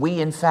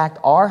 We, in fact,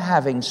 are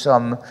having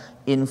some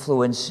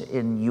influence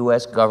in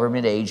US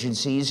government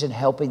agencies and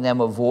helping them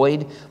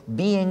avoid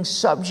being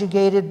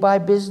subjugated by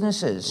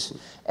businesses.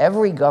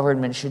 Every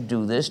government should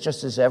do this,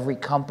 just as every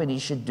company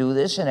should do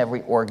this, and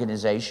every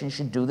organization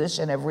should do this,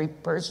 and every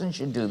person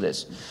should do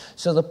this.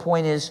 So the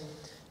point is,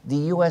 the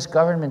U.S.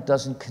 government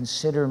doesn't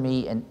consider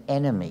me an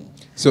enemy.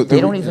 So they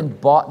don't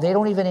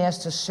even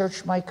ask to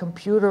search my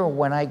computer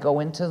when I go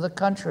into the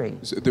country.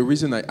 So the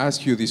reason I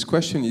ask you this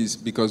question is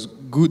because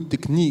good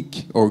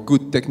technique or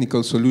good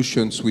technical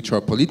solutions which are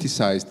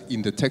politicized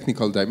in the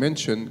technical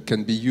dimension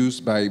can be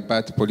used by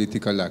bad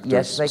political actors.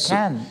 Yes, they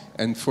can.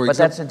 And for but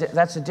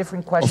that's a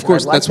different question. Of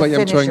course, that's why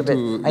I'm trying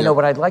to... I know,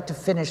 but I'd like to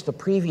finish the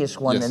previous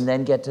one and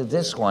then get to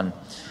this one.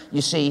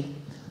 You see,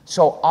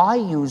 so I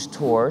use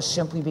Tor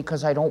simply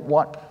because I don't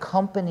want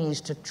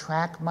companies to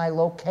track my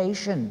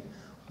location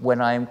when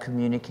I'm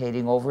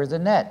communicating over the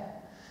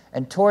net.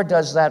 And Tor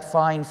does that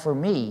fine for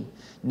me.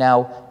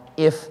 Now,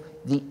 if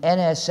the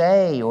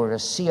NSA or the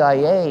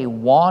CIA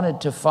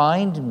wanted to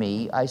find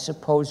me, I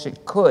suppose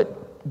it could.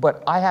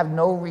 But I have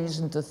no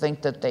reason to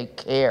think that they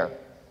care.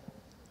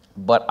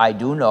 But I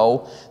do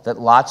know that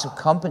lots of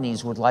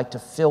companies would like to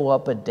fill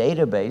up a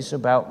database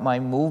about my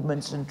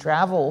movements and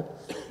travel,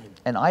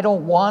 and I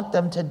don't want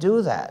them to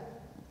do that.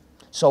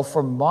 So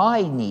for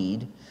my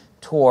need,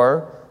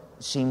 Tor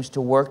seems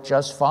to work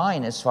just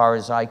fine as far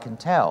as I can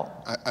tell.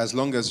 As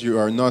long as you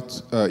are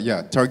not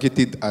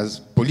targeted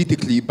as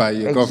politically by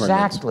a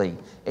government.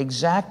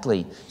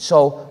 Exactly.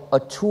 So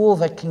a tool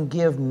that can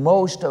give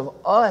most of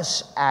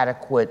us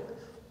adequate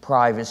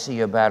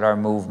privacy about our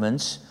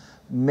movements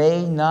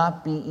may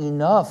not be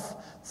enough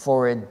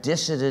for a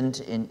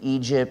dissident in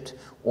Egypt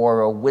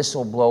or a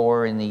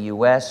whistleblower in the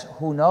US,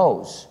 who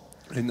knows?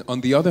 And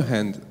on the other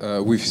hand,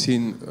 we've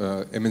seen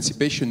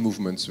emancipation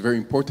movements, very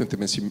important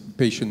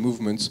emancipation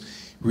movements,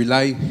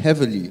 rely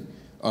heavily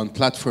on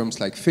platforms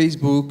like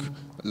Facebook,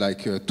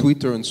 like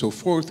Twitter and so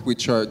forth,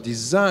 which are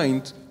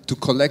designed to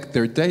collect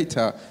their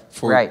data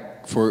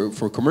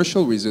for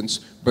commercial reasons,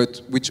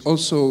 but which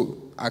also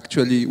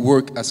actually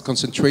work as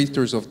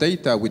concentrators of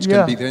data, which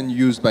can be then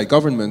used by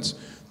governments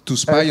to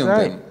spy That's on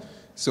right. them.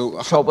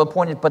 So, So the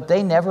point is, but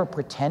they never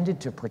pretended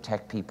to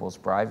protect people's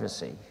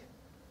privacy.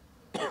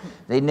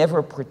 They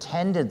never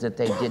pretended that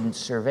they didn't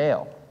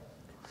surveil.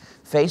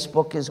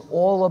 Facebook is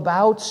all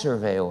about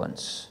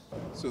surveillance.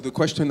 so the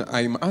question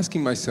I'm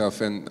asking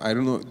myself, and I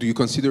don't know, do you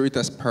consider it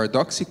as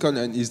paradoxical?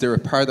 And is there a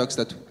paradox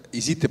that,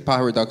 is it a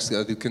paradox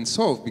that it can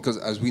solve? Because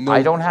as we know...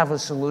 I don't have a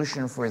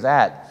solution for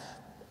that.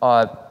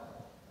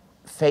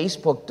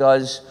 Facebook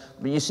does,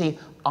 but you see,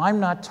 I'm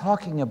not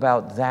talking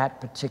about that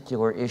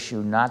particular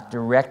issue, not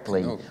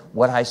directly. No.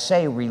 What I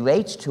say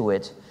relates to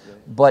it,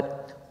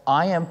 but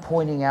I am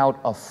pointing out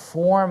a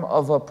form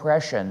of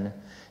oppression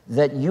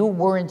that you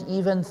weren't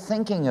even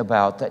thinking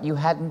about, that you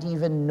hadn't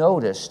even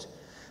noticed.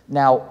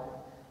 Now,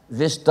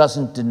 this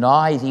doesn't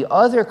deny the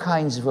other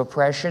kinds of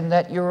oppression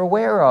that you're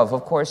aware of.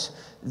 Of course,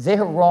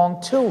 they're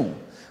wrong too.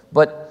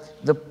 But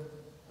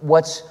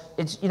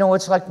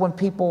it's like when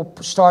people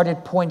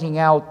started pointing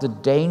out the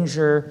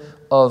danger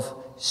of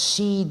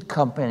seed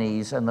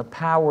companies and the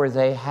power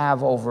they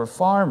have over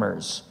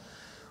farmers.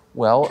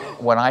 Well,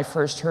 when I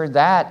first heard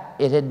that,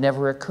 it had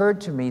never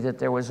occurred to me that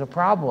there was a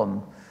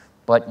problem.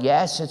 But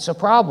yes, it's a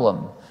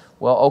problem.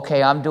 Well,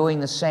 okay, I'm doing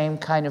the same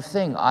kind of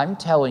thing. I'm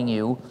telling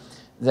you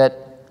that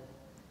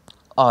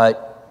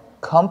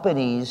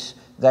companies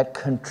that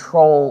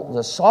control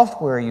the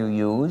software you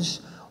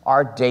use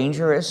are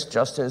dangerous,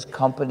 just as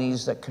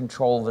companies that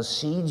control the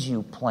seeds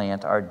you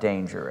plant are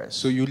dangerous.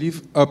 So you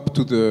leave up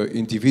to the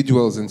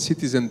individuals and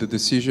citizens the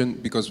decision,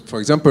 because, for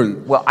example...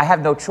 Well, I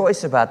have no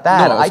choice about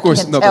that. No, of I course,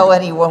 can't no, tell but-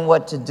 anyone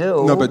what to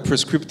do. No, but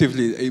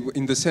prescriptively,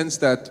 in the sense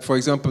that, for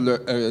example,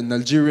 an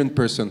Algerian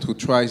person who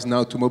tries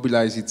now to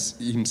mobilize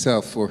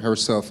himself or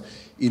herself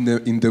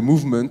in the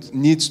movement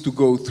needs to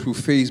go through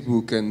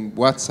Facebook and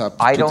WhatsApp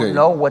I today. don't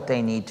know what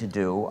they need to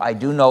do. I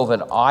do know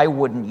that I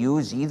wouldn't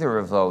use either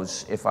of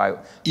those if I...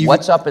 Even-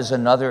 WhatsApp is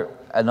another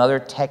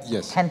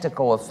Yes.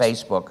 tentacle of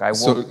Facebook. I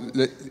So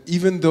will.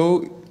 even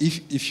though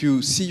if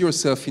you see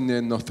yourself in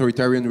an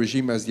authoritarian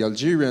regime as the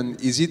Algerian,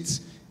 is it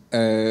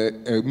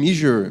a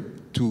measure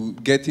to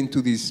get into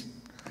this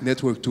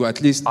network to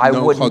at least I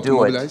know wouldn't how to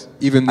do it. mobilize,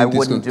 even I in these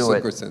wouldn't do it.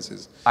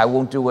 circumstances? I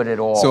won't do it at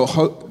all. So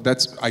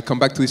I come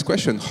back to this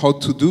question: how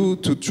to do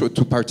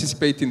to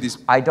participate in this?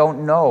 I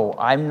don't know.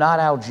 I'm not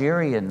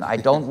Algerian. I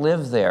don't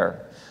live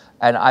there.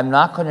 And I'm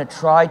not going to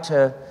try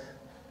to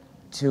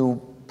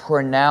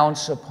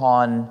pronounce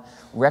upon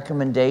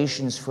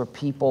recommendations for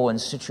people in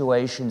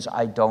situations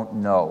I don't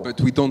know. But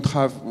we don't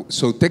have,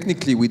 so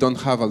technically we don't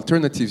have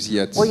alternatives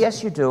yet. Well,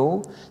 yes, you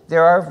do.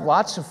 There are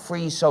lots of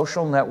free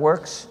social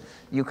networks.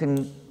 You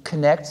can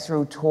connect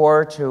through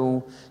Tor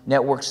to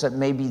networks that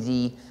maybe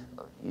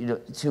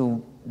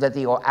that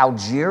the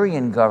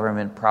Algerian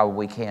government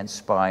probably can't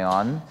spy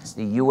on.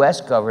 The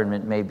U.S.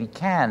 government maybe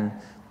can,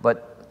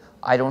 but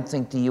I don't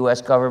think the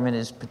U.S. government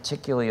is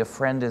particularly a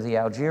friend of the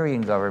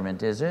Algerian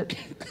government, is it?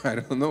 I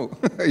don't know.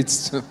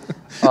 It's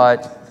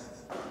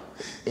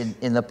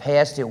in the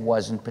past, it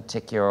wasn't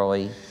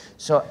particularly.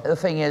 So the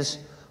thing is,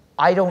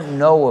 I don't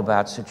know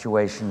about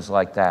situations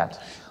like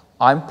that.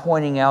 I'm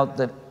pointing out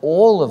that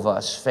all of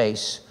us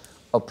face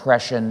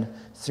oppression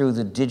through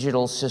the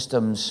digital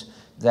systems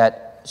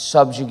that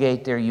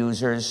subjugate their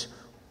users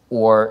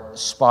or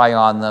spy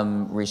on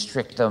them,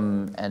 restrict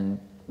them, and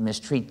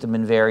mistreat them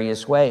in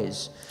various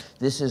ways.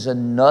 This is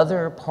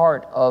another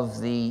part of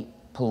the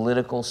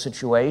political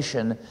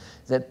situation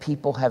that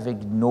people have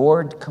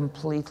ignored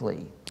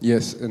completely.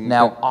 yes. And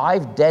Now,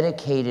 I've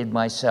dedicated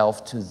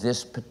myself to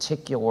this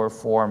particular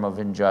form of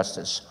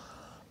injustice.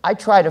 I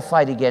try to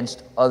fight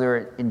against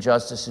other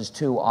injustices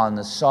too on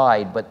the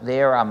side, but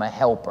there I'm a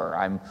helper.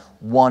 I'm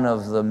one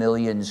of the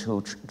millions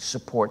who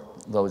support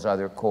those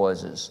other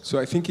causes. So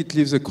I think it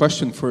leaves a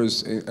question for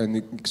us, an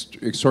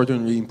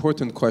extraordinarily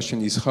important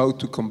question, is how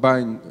to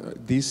combine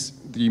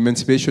the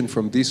emancipation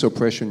from this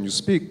oppression you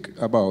speak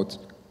about,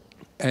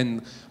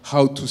 and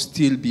how to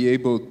still be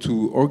able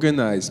to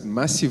organize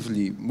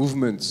massively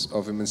movements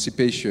of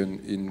emancipation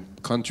in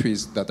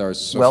countries that are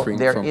suffering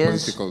from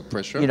political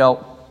pressure. You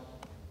know,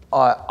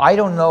 I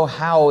don't know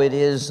how it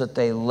is that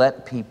they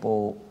let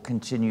people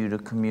continue to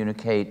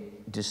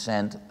communicate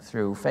dissent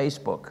through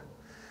Facebook.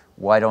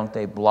 Why don't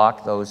they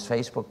block those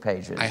Facebook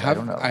pages? I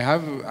don't know.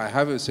 I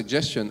have a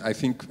suggestion. I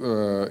think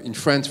in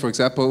France, for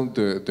example,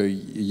 the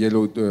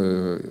yellow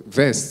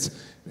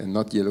vests and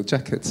not yellow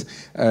jackets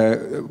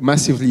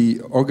massively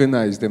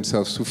organized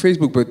themselves through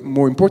Facebook. But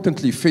more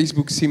importantly,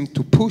 Facebook seemed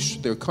to push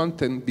their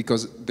content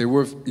because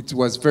it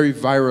was very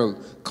viral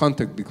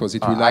content because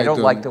it relied on... I don't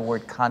like the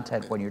word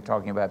content when you're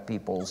talking about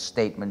people's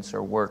statements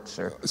or works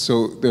or...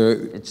 So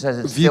it says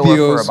it's filler for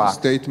a videos, box.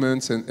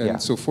 statements,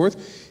 and so forth.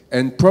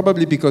 And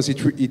probably because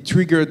it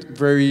triggered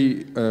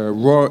very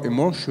raw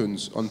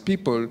emotions on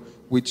people,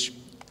 which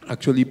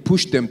actually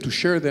pushed them to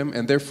share them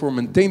and therefore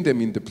maintain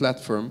them in the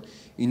platform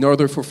in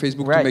order for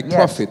Facebook to make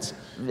profits.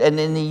 And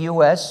in the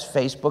US,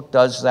 Facebook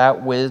does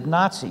that with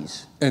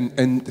Nazis. And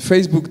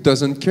Facebook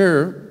doesn't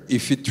care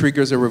if it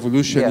triggers a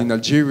revolution in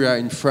Algeria,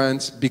 in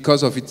France,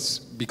 because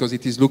because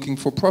it is looking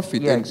for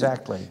profit. Yeah,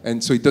 exactly.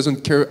 And so it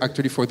doesn't care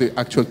actually for the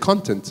actual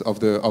content of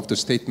the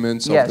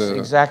statements. Yes, of the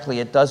exactly.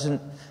 It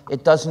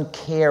doesn't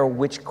care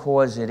which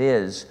cause it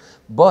is.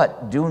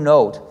 But do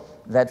note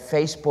that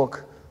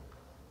Facebook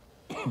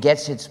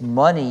gets its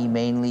money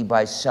mainly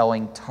by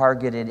selling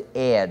targeted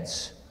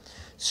ads.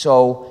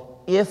 So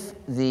if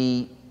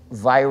the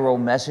viral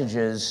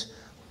messages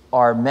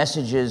are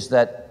messages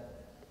that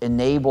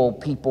enable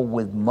people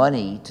with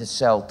money to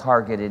sell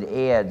targeted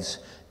ads,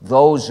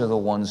 those are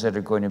the ones that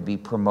are going to be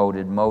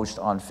promoted most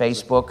on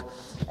Facebook.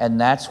 And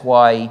that's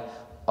why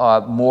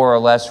more or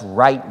less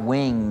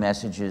right-wing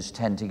messages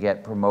tend to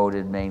get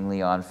promoted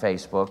mainly on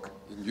Facebook.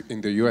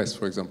 In the US,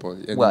 for example.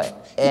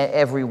 Well,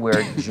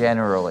 everywhere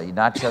generally,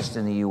 not just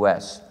in the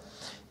US.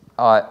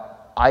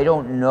 I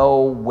don't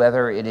know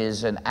whether it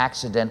is an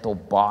accidental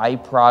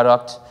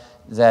byproduct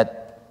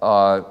that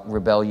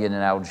rebellion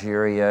in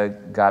Algeria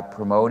got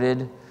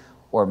promoted,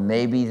 or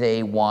maybe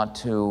they want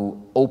to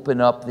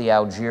open up the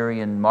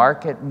Algerian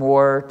market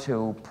more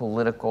to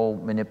political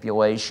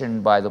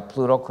manipulation by the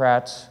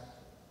plutocrats.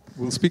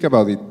 We'll speak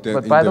about it.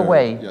 But by the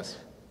way, yes.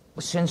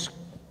 Since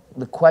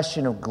the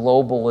question of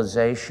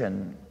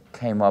globalization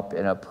came up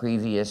in a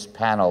previous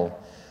panel,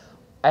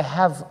 I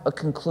have a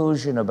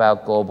conclusion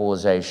about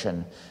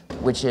globalization,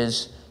 which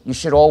is you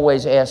should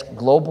always ask,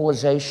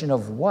 globalization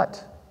of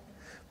what?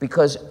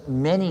 Because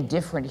many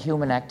different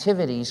human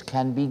activities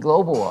can be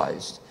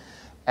globalized.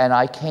 And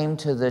I came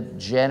to the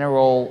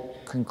general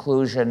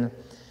conclusion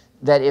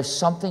that if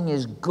something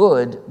is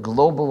good,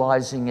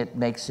 globalizing it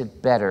makes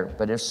it better.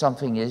 But if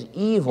something is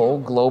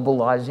evil,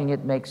 globalizing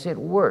it makes it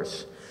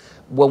worse.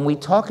 When we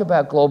talk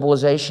about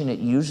globalization, it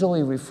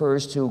usually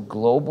refers to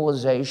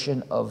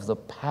globalization of the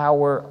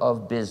power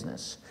of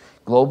business,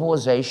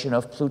 globalization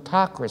of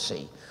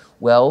plutocracy.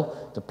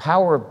 Well, the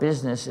power of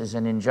business is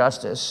an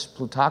injustice,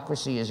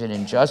 plutocracy is an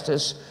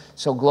injustice,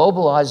 so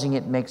globalizing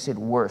it makes it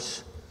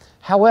worse.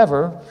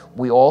 However,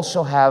 we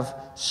also have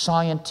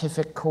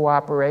scientific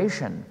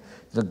cooperation,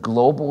 the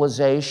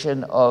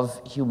globalization of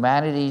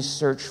humanity's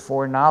search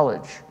for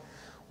knowledge.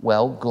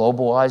 Well,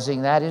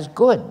 globalizing that is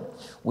good.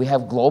 We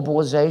have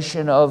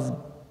globalization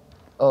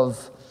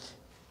of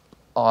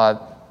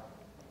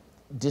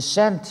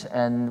dissent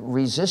and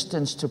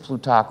resistance to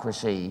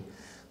plutocracy.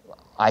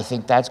 I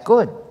think that's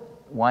good.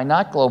 Why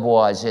not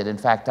globalize it? In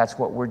fact, that's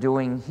what we're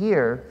doing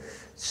here.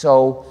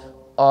 So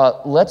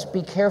let's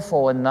be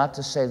careful and not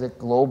to say that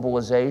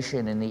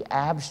globalization in the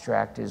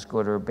abstract is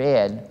good or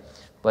bad,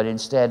 but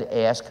instead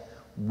ask,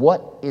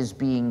 what is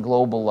being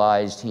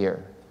globalized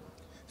here?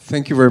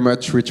 Thank you very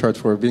much, Richard,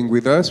 for being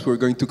with us. We're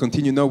going to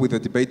continue now with a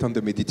debate on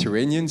the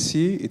Mediterranean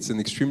Sea. It's an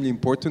extremely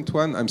important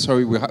one. I'm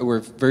sorry, we're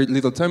very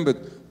little time, but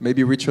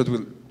maybe Richard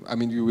will,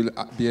 you will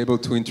be able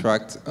to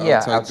interact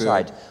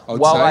outside.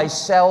 While I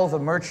sell the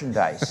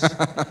merchandise.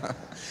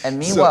 And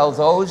meanwhile,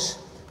 those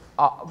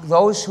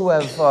who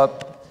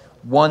have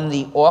won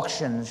the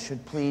auctions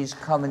should please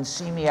come and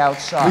see me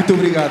outside. Muito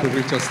obrigado,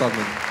 Richard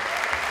Stallman.